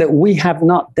kind that we have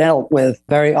not dealt with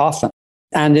very often.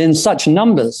 And in such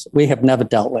numbers, we have never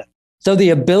dealt with. So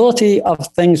the ability of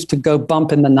things to go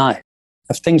bump in the night,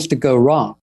 of things to go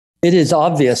wrong, it is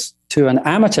obvious to an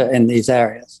amateur in these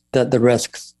areas that the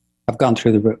risks have gone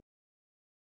through the roof.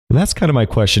 Well, that's kind of my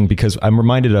question, because I'm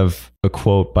reminded of a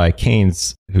quote by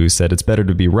Keynes, who said, it's better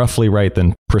to be roughly right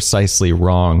than precisely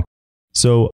wrong.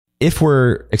 So if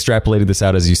we're extrapolating this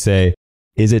out, as you say,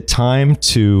 is it time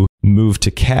to move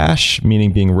to cash,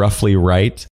 meaning being roughly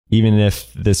right, even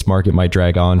if this market might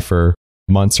drag on for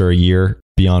months or a year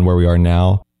beyond where we are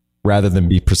now, rather than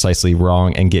be precisely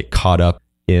wrong and get caught up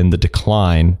in the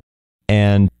decline?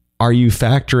 And are you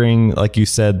factoring, like you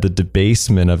said, the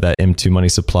debasement of that M2 money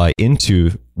supply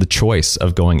into the choice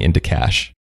of going into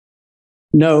cash?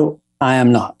 No, I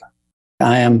am not.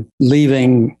 I am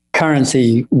leaving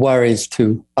currency worries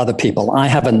to other people. I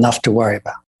have enough to worry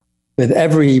about. With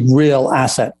every real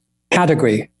asset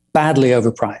category badly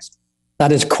overpriced,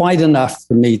 that is quite enough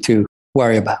for me to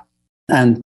worry about.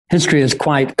 And history is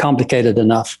quite complicated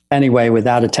enough anyway,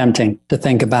 without attempting to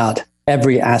think about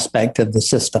every aspect of the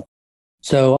system.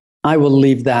 So I will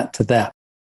leave that to them.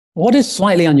 What is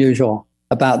slightly unusual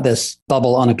about this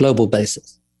bubble on a global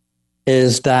basis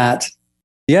is that,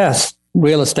 yes,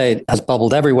 real estate has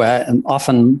bubbled everywhere and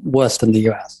often worse than the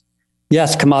US.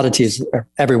 Yes, commodities are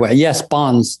everywhere. Yes,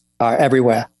 bonds are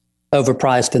everywhere,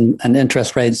 overpriced and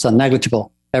interest rates are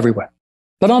negligible everywhere.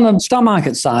 But on the stock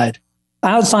market side,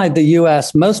 outside the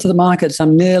US, most of the markets are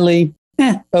merely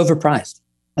overpriced.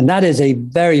 And that is a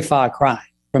very far cry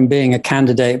from being a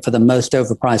candidate for the most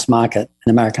overpriced market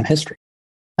in American history.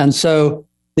 And so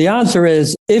the answer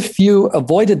is, if you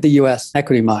avoided the US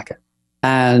equity market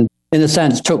and in a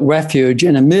sense took refuge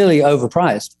in a merely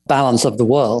overpriced balance of the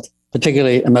world,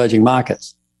 particularly emerging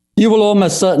markets, you will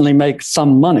almost certainly make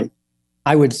some money.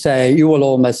 I would say you will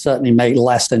almost certainly make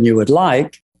less than you would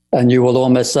like, and you will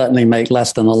almost certainly make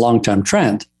less than a long-term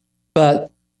trend,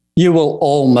 but you will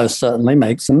almost certainly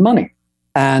make some money.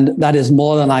 And that is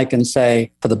more than I can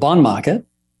say for the bond market.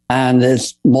 And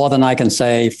there's more than I can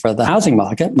say for the housing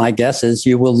market. My guess is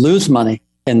you will lose money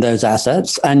in those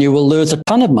assets, and you will lose a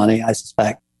ton of money, I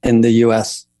suspect, in the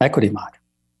US equity market.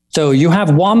 So you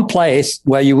have one place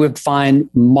where you would find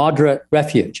moderate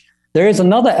refuge. There is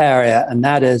another area, and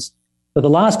that is for the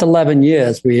last 11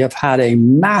 years, we have had a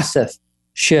massive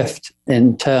shift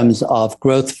in terms of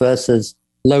growth versus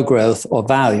low growth or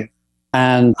value.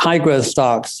 And high growth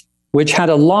stocks, which had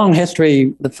a long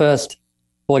history, the first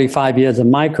 45 years of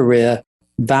my career,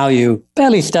 value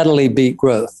fairly steadily beat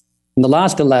growth. In the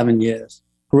last 11 years,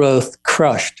 growth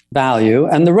crushed value,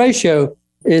 and the ratio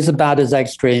is about as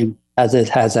extreme as it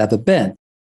has ever been.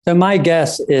 So my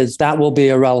guess is that will be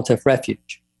a relative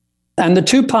refuge. And the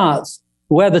two parts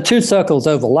where the two circles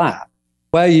overlap,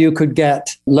 where you could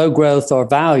get low growth or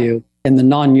value in the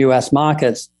non-US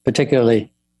markets, particularly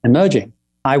emerging,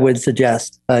 I would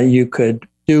suggest you could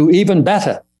do even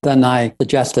better than I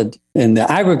suggested in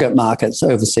the aggregate markets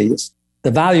overseas. The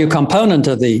value component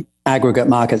of the aggregate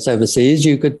markets overseas,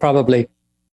 you could probably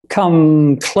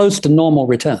come close to normal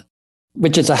return,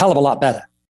 which is a hell of a lot better.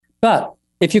 But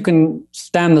if you can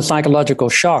stand the psychological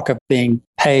shock of being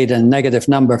paid a negative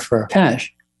number for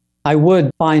cash, I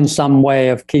would find some way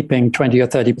of keeping 20 or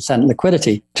 30%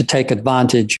 liquidity to take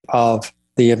advantage of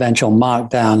the eventual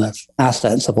markdown of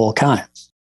assets of all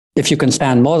kinds. If you can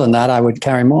stand more than that, I would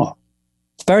carry more.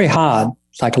 It's very hard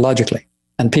psychologically,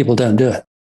 and people don't do it.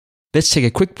 Let's take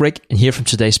a quick break and hear from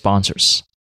today's sponsors.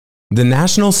 The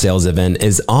national sales event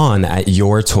is on at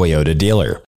your Toyota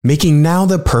dealer, making now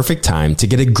the perfect time to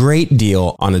get a great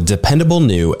deal on a dependable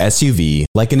new SUV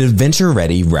like an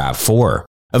adventure-ready RAV4.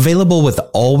 Available with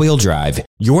all-wheel drive,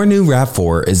 your new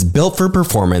RAV4 is built for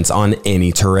performance on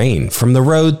any terrain, from the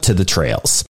road to the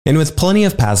trails. And with plenty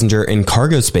of passenger and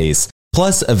cargo space,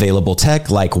 plus available tech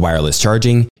like wireless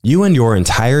charging, you and your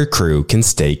entire crew can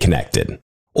stay connected.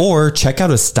 Or check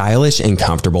out a stylish and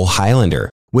comfortable Highlander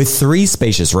with 3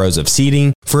 spacious rows of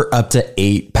seating for up to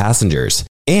 8 passengers.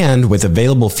 And with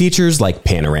available features like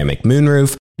panoramic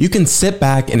moonroof, you can sit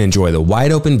back and enjoy the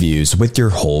wide open views with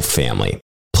your whole family.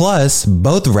 Plus,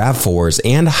 both RAV4s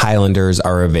and Highlanders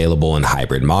are available in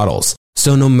hybrid models.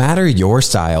 So no matter your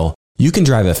style, you can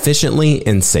drive efficiently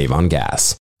and save on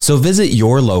gas. So visit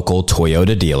your local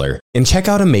Toyota dealer and check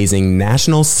out amazing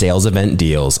national sales event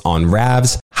deals on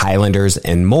RAVs, Highlanders,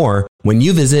 and more when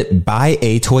you visit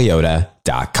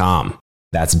buyatoyota.com.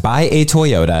 That's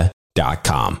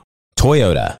buyatoyota.com.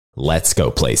 Toyota, let's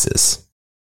go places.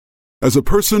 As a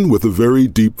person with a very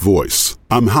deep voice,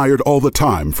 I'm hired all the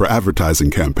time for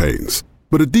advertising campaigns.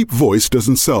 But a deep voice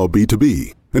doesn't sell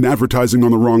B2B, and advertising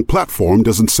on the wrong platform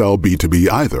doesn't sell B2B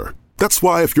either. That's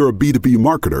why if you're a B2B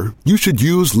marketer, you should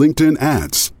use LinkedIn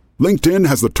ads. LinkedIn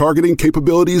has the targeting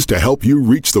capabilities to help you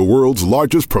reach the world's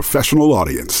largest professional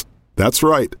audience. That's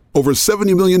right, over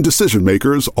 70 million decision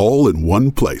makers all in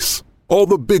one place. All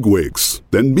the big wigs,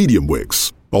 then medium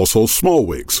wigs, also small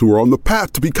wigs who are on the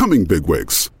path to becoming big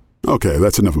wigs. Okay,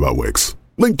 that's enough about wigs.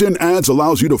 LinkedIn ads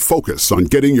allows you to focus on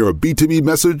getting your B2B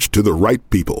message to the right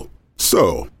people.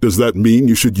 So, does that mean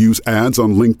you should use ads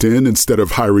on LinkedIn instead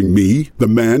of hiring me, the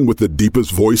man with the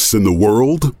deepest voice in the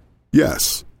world?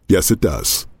 Yes. Yes, it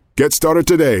does. Get started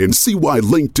today and see why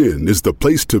LinkedIn is the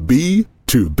place to be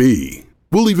to be.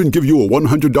 We'll even give you a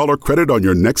 $100 credit on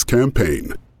your next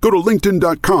campaign. Go to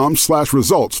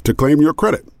linkedin.com/results to claim your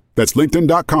credit. That's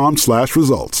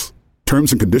linkedin.com/results.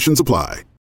 Terms and conditions apply.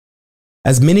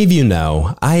 As many of you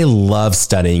know, I love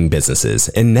studying businesses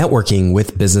and networking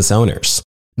with business owners.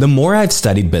 The more I've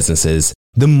studied businesses,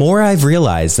 the more I've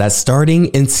realized that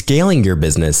starting and scaling your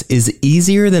business is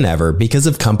easier than ever because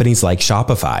of companies like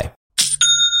Shopify.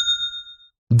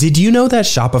 Did you know that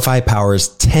Shopify powers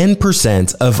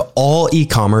 10% of all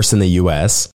e-commerce in the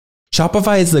US?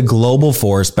 Shopify is the global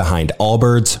force behind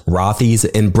Allbirds, Rothy's,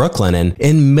 and Brooklinen,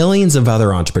 and millions of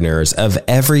other entrepreneurs of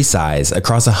every size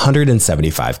across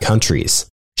 175 countries.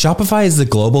 Shopify is the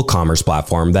global commerce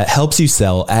platform that helps you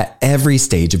sell at every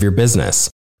stage of your business,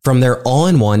 from their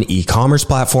all-in-one e-commerce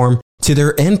platform to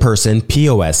their in-person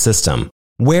POS system.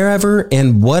 Wherever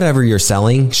and whatever you're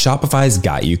selling, Shopify's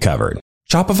got you covered.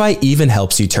 Shopify even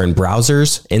helps you turn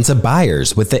browsers into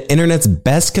buyers with the internet's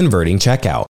best converting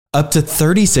checkout, up to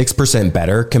 36%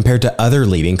 better compared to other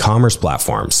leading commerce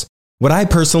platforms. What I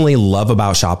personally love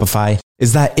about Shopify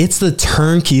is that it's the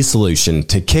turnkey solution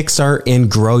to kickstart and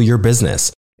grow your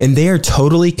business, and they are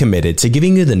totally committed to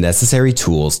giving you the necessary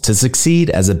tools to succeed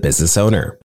as a business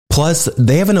owner. Plus,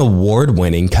 they have an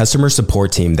award-winning customer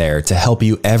support team there to help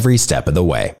you every step of the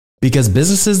way. Because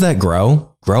businesses that grow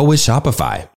with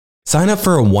Shopify. Sign up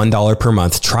for a $1 per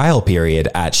month trial period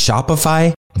at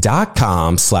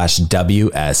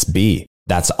shopify.com/WSB.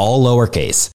 That's all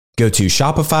lowercase. Go to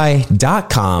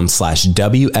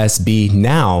shopify.com/WSB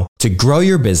now to grow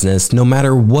your business no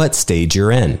matter what stage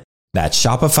you're in. That's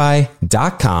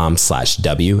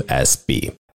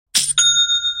shopify.com/WSB.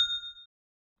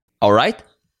 All right,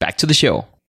 back to the show. I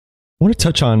want to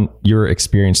touch on your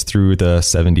experience through the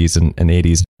 70s and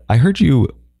 80s. I heard you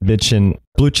mention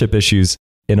blue chip issues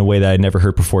in a way that I'd never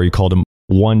heard before. You called them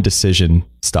one decision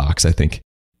stocks, I think,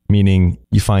 meaning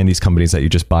you find these companies that you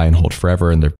just buy and hold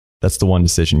forever, and that's the one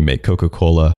decision you make,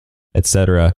 Coca-Cola,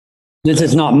 etc. This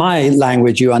is not my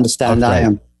language, you understand. Okay. I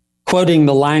am quoting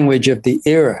the language of the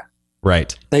era.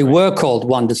 Right. They were called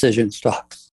one decision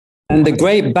stocks. And the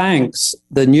great banks,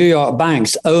 the New York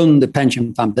banks, owned the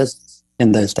pension fund business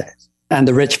in those days and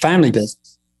the rich family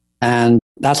business. And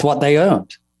that's what they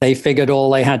owned. They figured all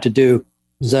they had to do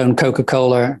was own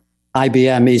Coca-Cola,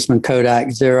 IBM, Eastman Kodak,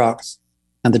 Xerox,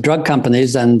 and the drug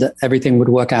companies, and everything would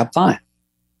work out fine.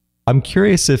 I'm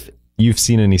curious if you've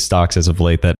seen any stocks as of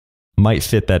late that might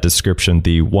fit that description,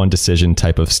 the one decision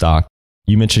type of stock.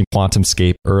 You mentioned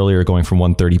QuantumScape earlier, going from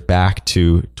 130 back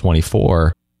to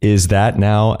 24. Is that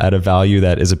now at a value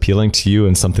that is appealing to you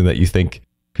and something that you think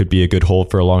could be a good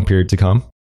hold for a long period to come?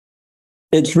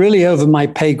 It's really over my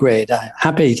pay grade. I'm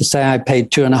happy to say I paid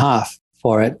 2.5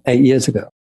 for it 8 years ago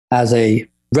as a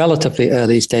relatively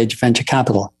early stage venture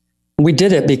capital. We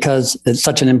did it because it's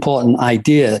such an important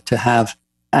idea to have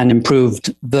an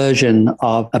improved version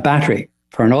of a battery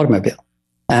for an automobile.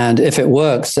 And if it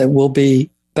works, it will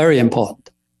be very important.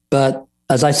 But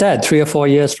as I said, 3 or 4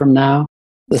 years from now,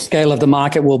 the scale of the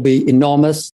market will be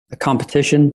enormous. The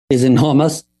competition is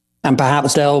enormous. And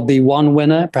perhaps there'll be one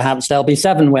winner, perhaps there'll be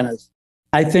 7 winners.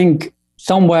 I think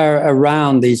somewhere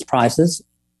around these prices,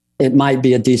 it might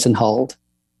be a decent hold.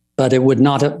 But it would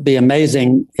not be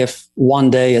amazing if one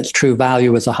day its true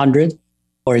value is 100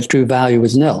 or its true value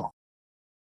is nil.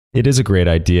 It is a great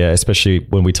idea, especially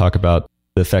when we talk about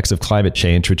the effects of climate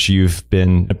change, which you've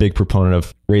been a big proponent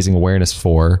of raising awareness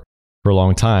for a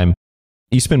long time.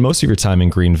 You spend most of your time in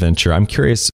green venture. I'm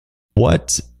curious,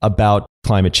 what about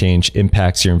climate change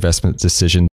impacts your investment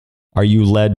decision? Are you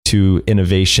led to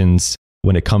innovations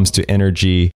when it comes to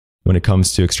energy, when it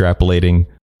comes to extrapolating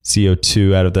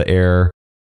CO2 out of the air,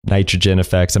 nitrogen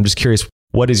effects? I'm just curious,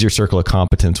 what is your circle of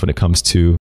competence when it comes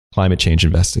to climate change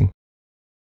investing?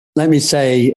 Let me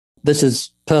say, this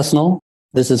is personal.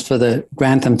 This is for the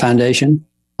Grantham Foundation.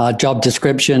 Our job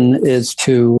description is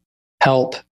to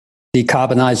help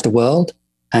decarbonize the world.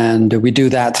 And we do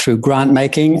that through grant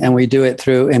making, and we do it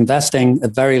through investing a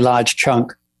very large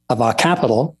chunk of our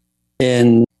capital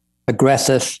in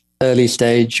aggressive early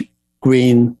stage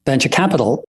green venture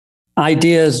capital.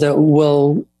 Ideas that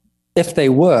will, if they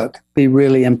work, be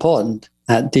really important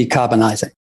at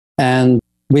decarbonizing. And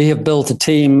we have built a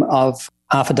team of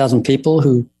 6 people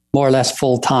who more or less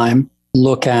full time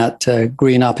look at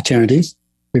green opportunities.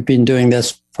 We've been doing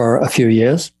this for a few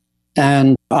years.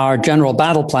 And our general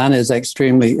battle plan is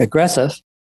extremely aggressive.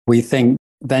 We think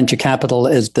venture capital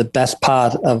is the best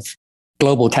part of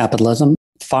global capitalism,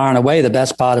 far and away the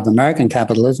best part of American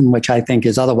capitalism, which I think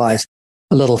is otherwise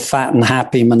a little fat and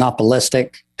happy,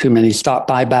 monopolistic, too many stock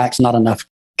buybacks, not enough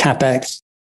capex.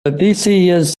 But VC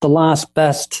is the last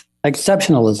best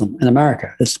exceptionalism in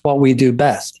America. It's what we do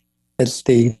best. It's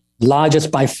the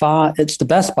largest by far. It's the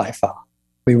best by far.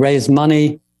 We raise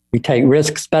money. We take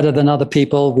risks better than other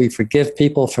people. We forgive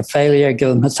people for failure, give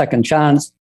them a second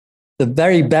chance. The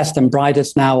very best and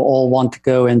brightest now all want to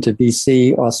go into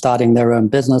VC or starting their own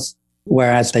business,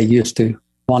 whereas they used to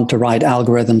want to write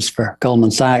algorithms for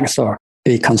Goldman Sachs or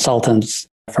be consultants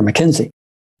for McKinsey.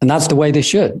 And that's the way they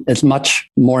should. It's much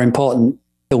more important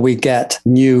that we get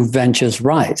new ventures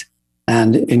right.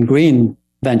 And in green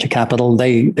venture capital,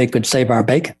 they could save our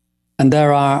bacon. And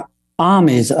there are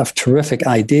armies of terrific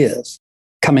ideas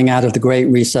coming out of the great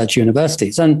research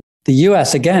universities. And the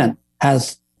US, again,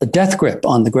 has a death grip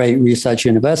on the great research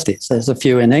universities. There's a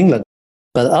few in England.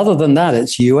 But other than that,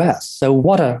 it's US. So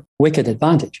what a wicked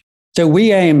advantage. So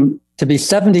we aim to be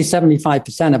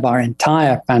 75% of our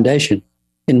entire foundation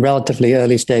in relatively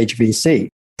early stage VC,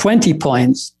 20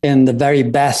 points in the very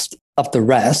best of the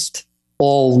rest,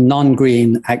 all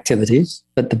non-green activities,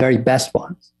 but the very best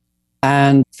ones,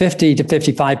 and 50 to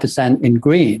 55% in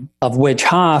green, of which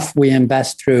half we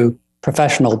invest through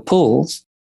professional pools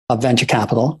of venture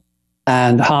capital,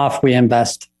 and half we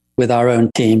invest with our own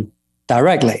team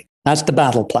directly. That's the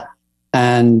battle plan.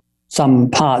 And some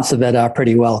parts of it are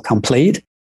pretty well complete.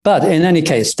 But in any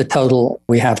case, the total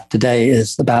we have today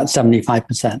is about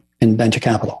 75% in venture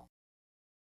capital.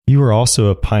 You were also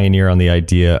a pioneer on the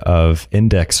idea of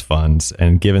index funds.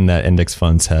 And given that index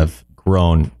funds have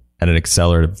grown at an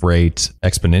accelerative rate,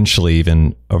 exponentially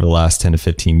even over the last 10 to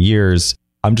 15 years.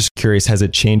 I'm just curious, has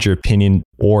it changed your opinion,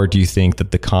 or do you think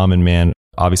that the common man,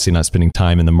 obviously not spending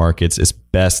time in the markets, is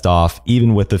best off,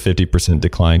 even with the 50%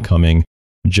 decline coming,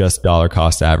 just dollar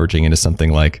cost averaging into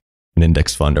something like an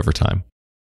index fund over time?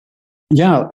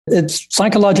 Yeah, it's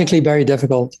psychologically very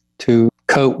difficult to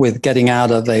cope with getting out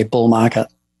of a bull market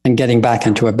and getting back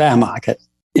into a bear market.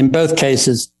 In both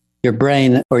cases, your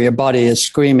brain or your body is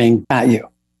screaming at you.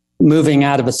 Moving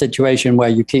out of a situation where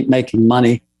you keep making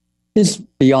money is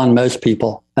beyond most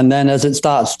people. And then as it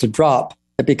starts to drop,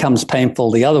 it becomes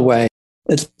painful the other way.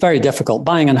 It's very difficult.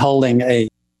 Buying and holding a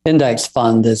index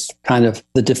fund is kind of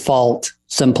the default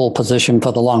simple position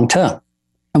for the long term.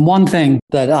 And one thing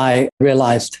that I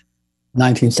realized in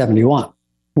 1971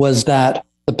 was that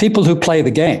the people who play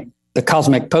the game, the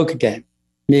cosmic poker game,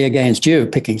 me against you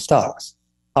picking stocks,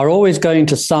 are always going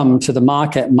to sum to the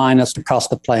market minus the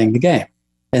cost of playing the game.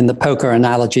 In the poker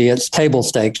analogy, it's table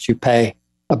stakes. You pay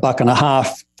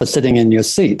 $1.50 for sitting in your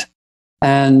seat.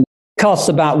 And it costs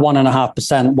about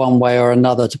 1.5% one way or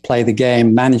another to play the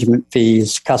game: management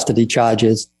fees, custody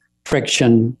charges,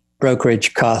 friction,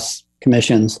 brokerage costs,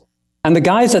 commissions. And the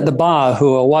guys at the bar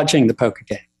who are watching the poker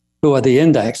game, who are the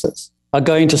indexes, are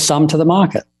going to sum to the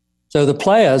market. So the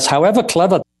players, however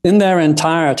clever, in their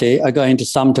entirety are going to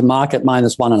sum to market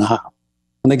minus 1.5.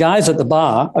 And the guys at the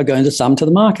bar are going to sum to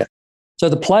the market. So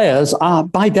the players are,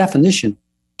 by definition,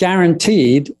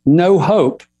 guaranteed no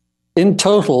hope. In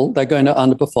total, they're going to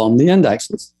underperform the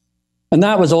indexes. And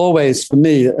that was always, for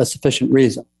me, a sufficient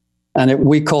reason. And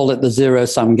we call it the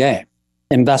zero-sum game.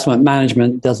 Investment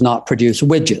management does not produce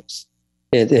widgets.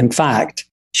 It, in fact,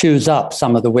 chews up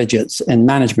some of the widgets in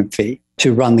management fee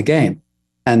to run the game.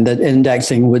 And that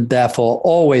indexing would therefore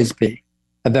always be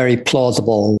a very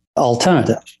plausible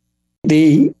alternative.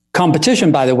 The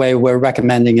competition, by the way, were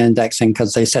recommending indexing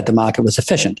because they said the market was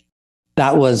efficient.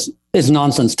 That is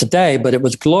nonsense today, but it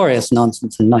was glorious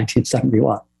nonsense in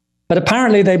 1971. But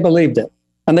apparently they believed it,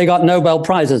 and they got Nobel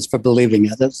Prizes for believing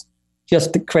it. It's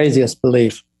just the craziest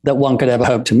belief that one could ever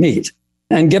hope to meet.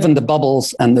 And given the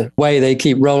bubbles and the way they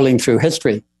keep rolling through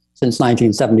history since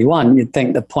 1971, you'd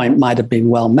think the point might have been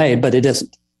well made, but it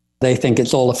isn't. They think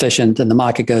it's all efficient and the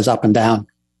market goes up and down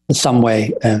in some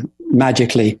way,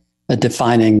 magically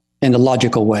defining in a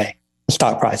logical way the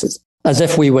stock prices, as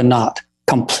if we were not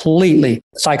completely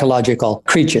psychological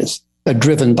creatures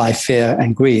driven by fear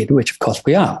and greed, which of course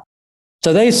we are.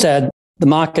 So they said the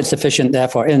market's efficient,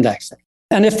 therefore indexing.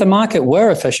 And if the market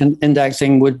were efficient,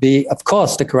 indexing would be, of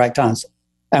course, the correct answer.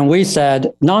 And we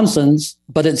said, nonsense,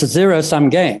 but it's a zero-sum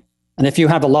game. And if you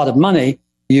have a lot of money,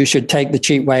 you should take the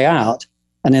cheap way out.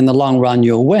 And in the long run,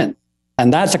 you'll win.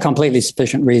 And that's a completely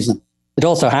sufficient reason. It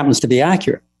also happens to be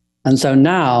accurate. And so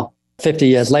now, 50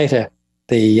 years later,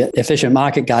 the efficient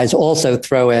market guys also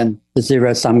throw in the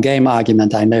zero-sum game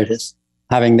argument, I notice,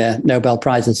 having their Nobel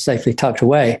Prizes safely tucked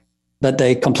away. But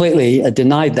they completely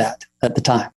denied that at the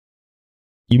time.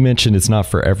 You mentioned it's not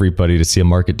for everybody to see a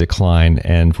market decline,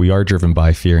 and we are driven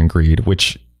by fear and greed,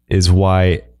 which is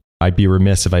why I'd be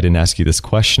remiss if I didn't ask you this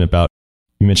question about,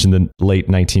 you mentioned the late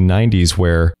 1990s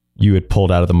where you had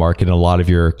pulled out of the market and a lot of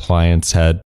your clients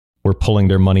were pulling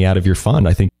their money out of your fund.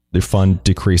 I think the fund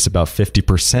decreased about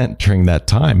 50% during that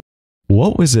time.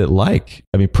 What was it like?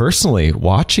 I mean, personally,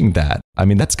 watching that, I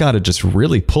mean, that's got to just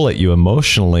really pull at you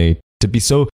emotionally to be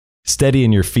so steady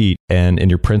in your feet and in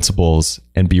your principles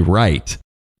and be right.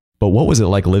 But what was it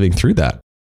like living through that?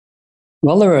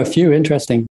 Well, there are a few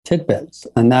interesting tidbits,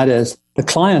 and that is the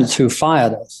clients who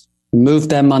fired us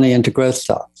moved their money into growth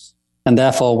stocks. And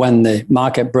therefore, when the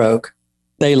market broke,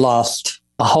 they lost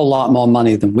a whole lot more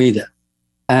money than we did.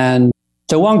 And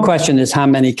so one question is how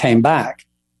many came back?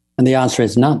 And the answer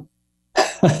is none.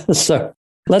 So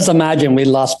let's imagine we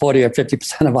lost 40 or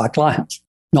 50% of our clients.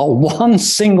 Not one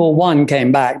single one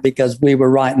came back because we were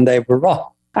right and they were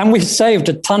wrong. And we saved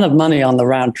a ton of money on the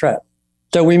round trip.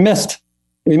 So we missed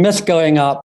going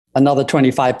up another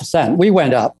 25%. We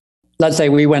went up. Let's say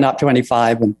we went up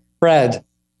 25 and Fred,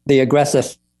 the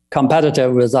aggressive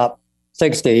competitor, was up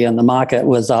 60 and the market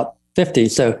was up 50.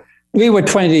 So we were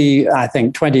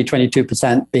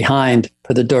 22% behind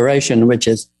for the duration, which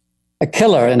is a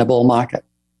killer in a bull market.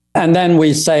 And then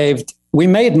we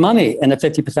made money in a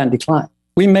 50% decline.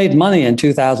 We made money in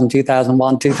 2000,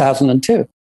 2001, 2002.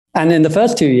 And in the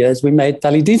first 2 years, we made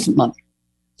fairly decent money.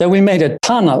 So we made a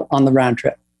ton on the round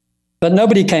trip, but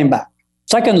nobody came back.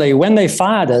 Secondly, when they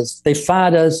fired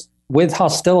us with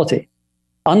hostility.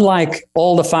 Unlike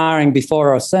all the firing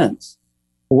before or since,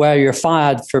 where you're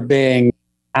fired for being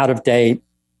out of date,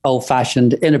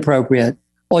 old-fashioned, inappropriate,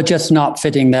 or just not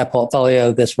fitting their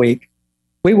portfolio this week,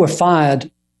 we were fired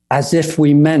as if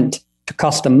we meant to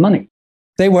cost them money.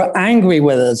 They were angry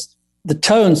with us. The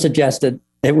tone suggested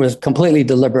it was completely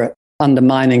deliberate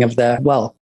undermining of their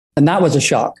wealth. And that was a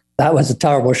shock. That was a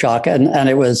terrible shock. And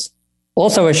it was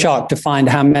also a shock to find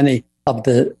how many of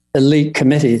the elite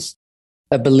committees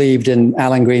believed in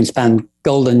Alan Greenspan's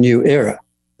golden new era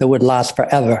that would last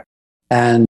forever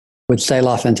and would sail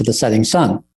off into the setting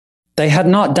sun. They had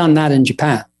not done that in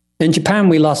Japan. In Japan,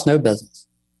 we lost no business.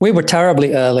 We were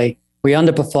terribly early. We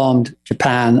underperformed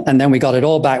Japan, and then we got it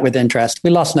all back with interest. We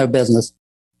lost no business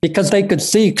because they could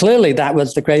see clearly that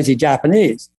was the crazy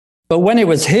Japanese. But when it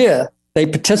was here, they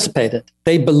participated.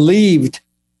 They believed,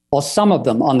 or some of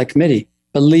them on the committee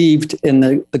believed in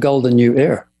the golden new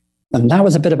era. And that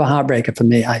was a bit of a heartbreaker for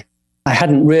me. I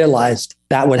hadn't realized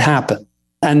that would happen.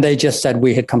 And they just said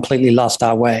we had completely lost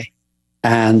our way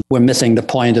and we're missing the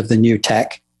point of the new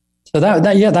tech. So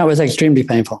that was extremely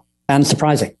painful and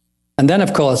surprising. And then,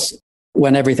 of course,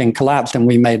 when everything collapsed and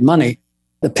we made money,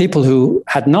 the people who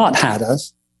had not had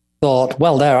us thought,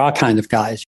 well, they're our kind of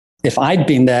guys. If I'd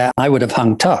been there, I would have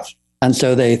hung tough. And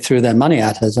so they threw their money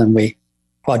at us and we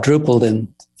quadrupled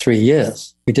in 3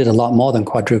 years. We did a lot more than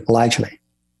quadruple, actually.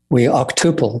 We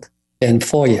octupled in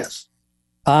 4 years.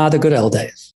 The good old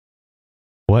days.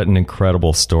 What an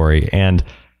incredible story. And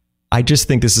I just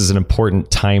think this is an important,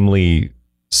 timely,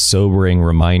 sobering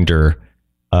reminder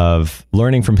of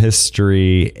learning from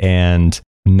history and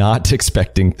not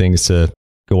expecting things to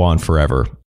go on forever.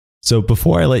 So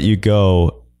before I let you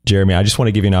go, Jeremy, I just want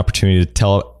to give you an opportunity to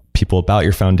tell people about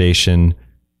your foundation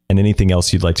and anything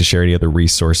else you'd like to share, any other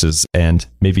resources, and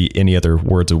maybe any other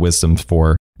words of wisdom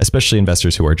for especially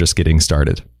investors who are just getting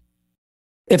started.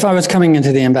 If I was coming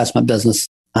into the investment business,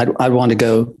 I'd want to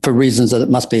go, for reasons that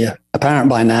must be apparent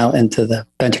by now, into the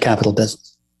venture capital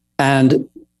business. And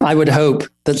I would hope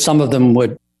that some of them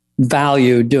would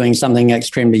value doing something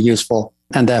extremely useful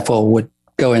and therefore would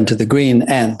go into the green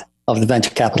end of the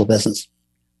venture capital business.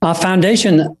 Our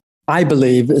foundation, I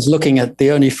believe, is looking at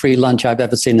the only free lunch I've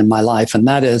ever seen in my life. And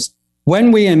that is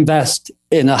when we invest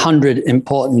in 100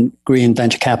 important green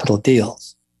venture capital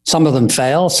deals, some of them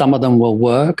fail, some of them will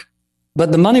work,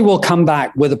 but the money will come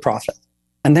back with a profit.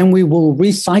 And then we will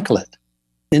recycle it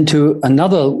into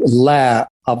another layer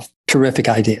of terrific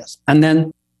ideas and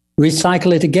then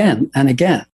recycle it again and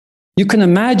again. You can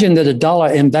imagine that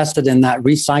 $1 invested in that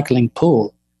recycling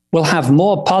pool will have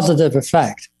more positive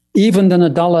effect even than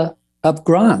 $1 of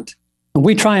grant. And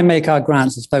we try and make our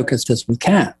grants as focused as we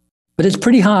can, but it's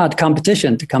pretty hard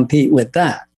competition to compete with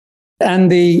that.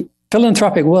 And the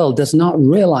philanthropic world does not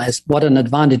realize what an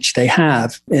advantage they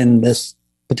have in this,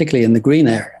 particularly in the green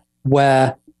area,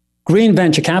 where green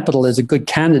venture capital is a good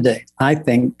candidate, I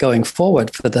think, going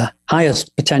forward for the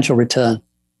highest potential return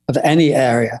of any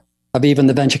area of even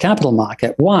the venture capital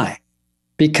market. Why?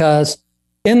 Because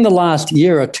in the last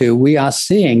year or two, we are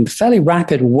seeing fairly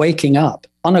rapid waking up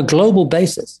on a global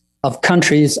basis of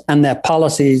countries and their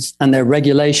policies and their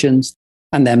regulations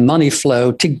and their money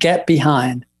flow to get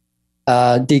behind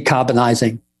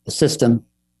decarbonizing the system,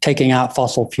 taking out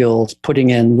fossil fuels, putting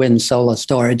in wind, solar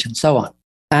storage, and so on.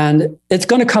 And it's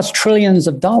going to cost trillions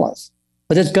of dollars,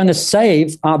 but it's going to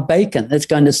save our bacon. It's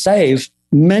going to save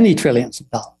many trillions of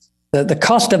dollars. The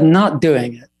cost of not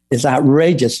doing it is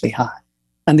outrageously high.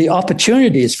 And the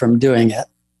opportunities from doing it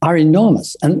are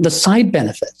enormous. And the side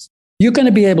benefits, you're going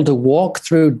to be able to walk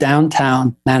through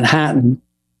downtown Manhattan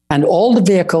and all the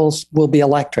vehicles will be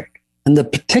electric. And the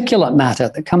particulate matter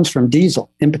that comes from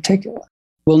diesel in particular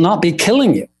will not be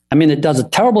killing you. I mean, it does a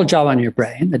terrible job on your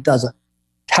brain. It does a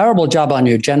terrible job on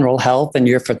your general health and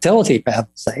your fertility, for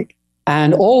heaven's sake.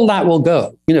 And all that will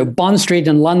go. You know, Bond Street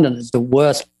in London is the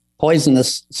worst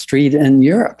poisonous street in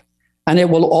Europe. And it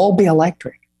will all be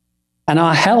electric. And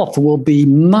our health will be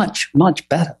much, much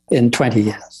better in 20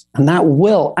 years. And that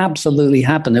will absolutely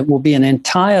happen. It will be an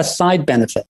entire side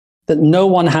benefit that no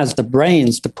one has the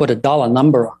brains to put a dollar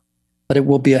number on. But it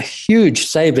will be a huge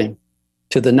saving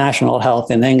to the national health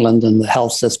in England and the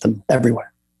health system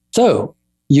everywhere. So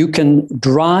you can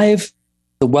drive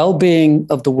the well-being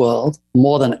of the world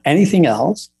more than anything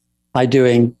else by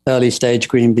doing early stage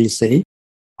green VC.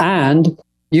 And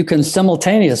you can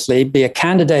simultaneously be a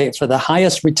candidate for the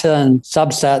highest return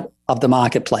subset of the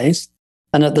marketplace.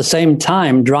 And at the same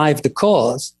time, drive the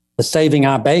cause for saving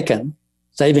our bacon,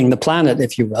 saving the planet,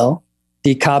 if you will,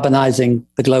 decarbonizing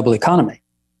the global economy,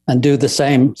 and do the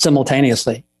same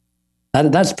simultaneously.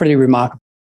 That's pretty remarkable.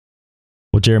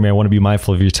 Well, Jeremy, I want to be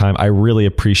mindful of your time. I really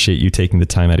appreciate you taking the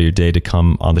time out of your day to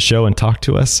come on the show and talk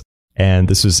to us. And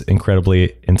this was incredibly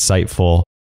insightful.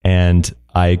 And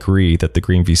I agree that the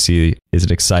Green VC is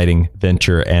an exciting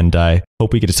venture. And I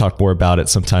hope we get to talk more about it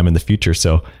sometime in the future.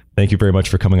 So Thank you very much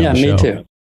for coming on the show. Yeah, me too.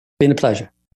 Been a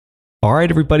pleasure. All right,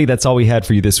 everybody, that's all we had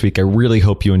for you this week. I really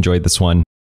hope you enjoyed this one.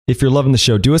 If you're loving the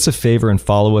show, do us a favor and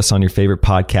follow us on your favorite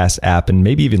podcast app and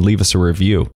maybe even leave us a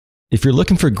review. If you're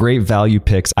looking for great value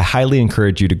picks, I highly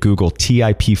encourage you to Google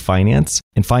TIP Finance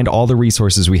and find all the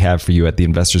resources we have for you at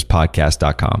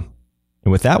theinvestorspodcast.com.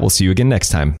 And with that, we'll see you again next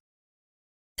time.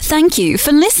 Thank you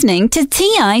for listening to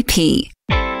TIP.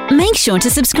 Make sure to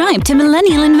subscribe to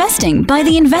Millennial Investing by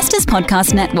the Investors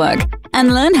Podcast Network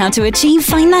and learn how to achieve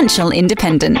financial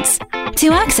independence.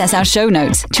 To access our show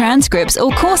notes, transcripts,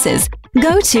 or courses,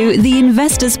 go to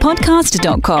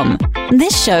theinvestorspodcast.com.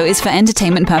 This show is for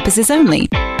entertainment purposes only.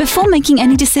 Before making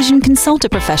any decision, consult a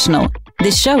professional.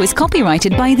 This show is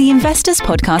copyrighted by the Investors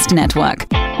Podcast Network.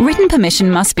 Written permission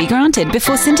must be granted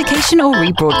before syndication or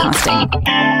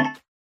rebroadcasting.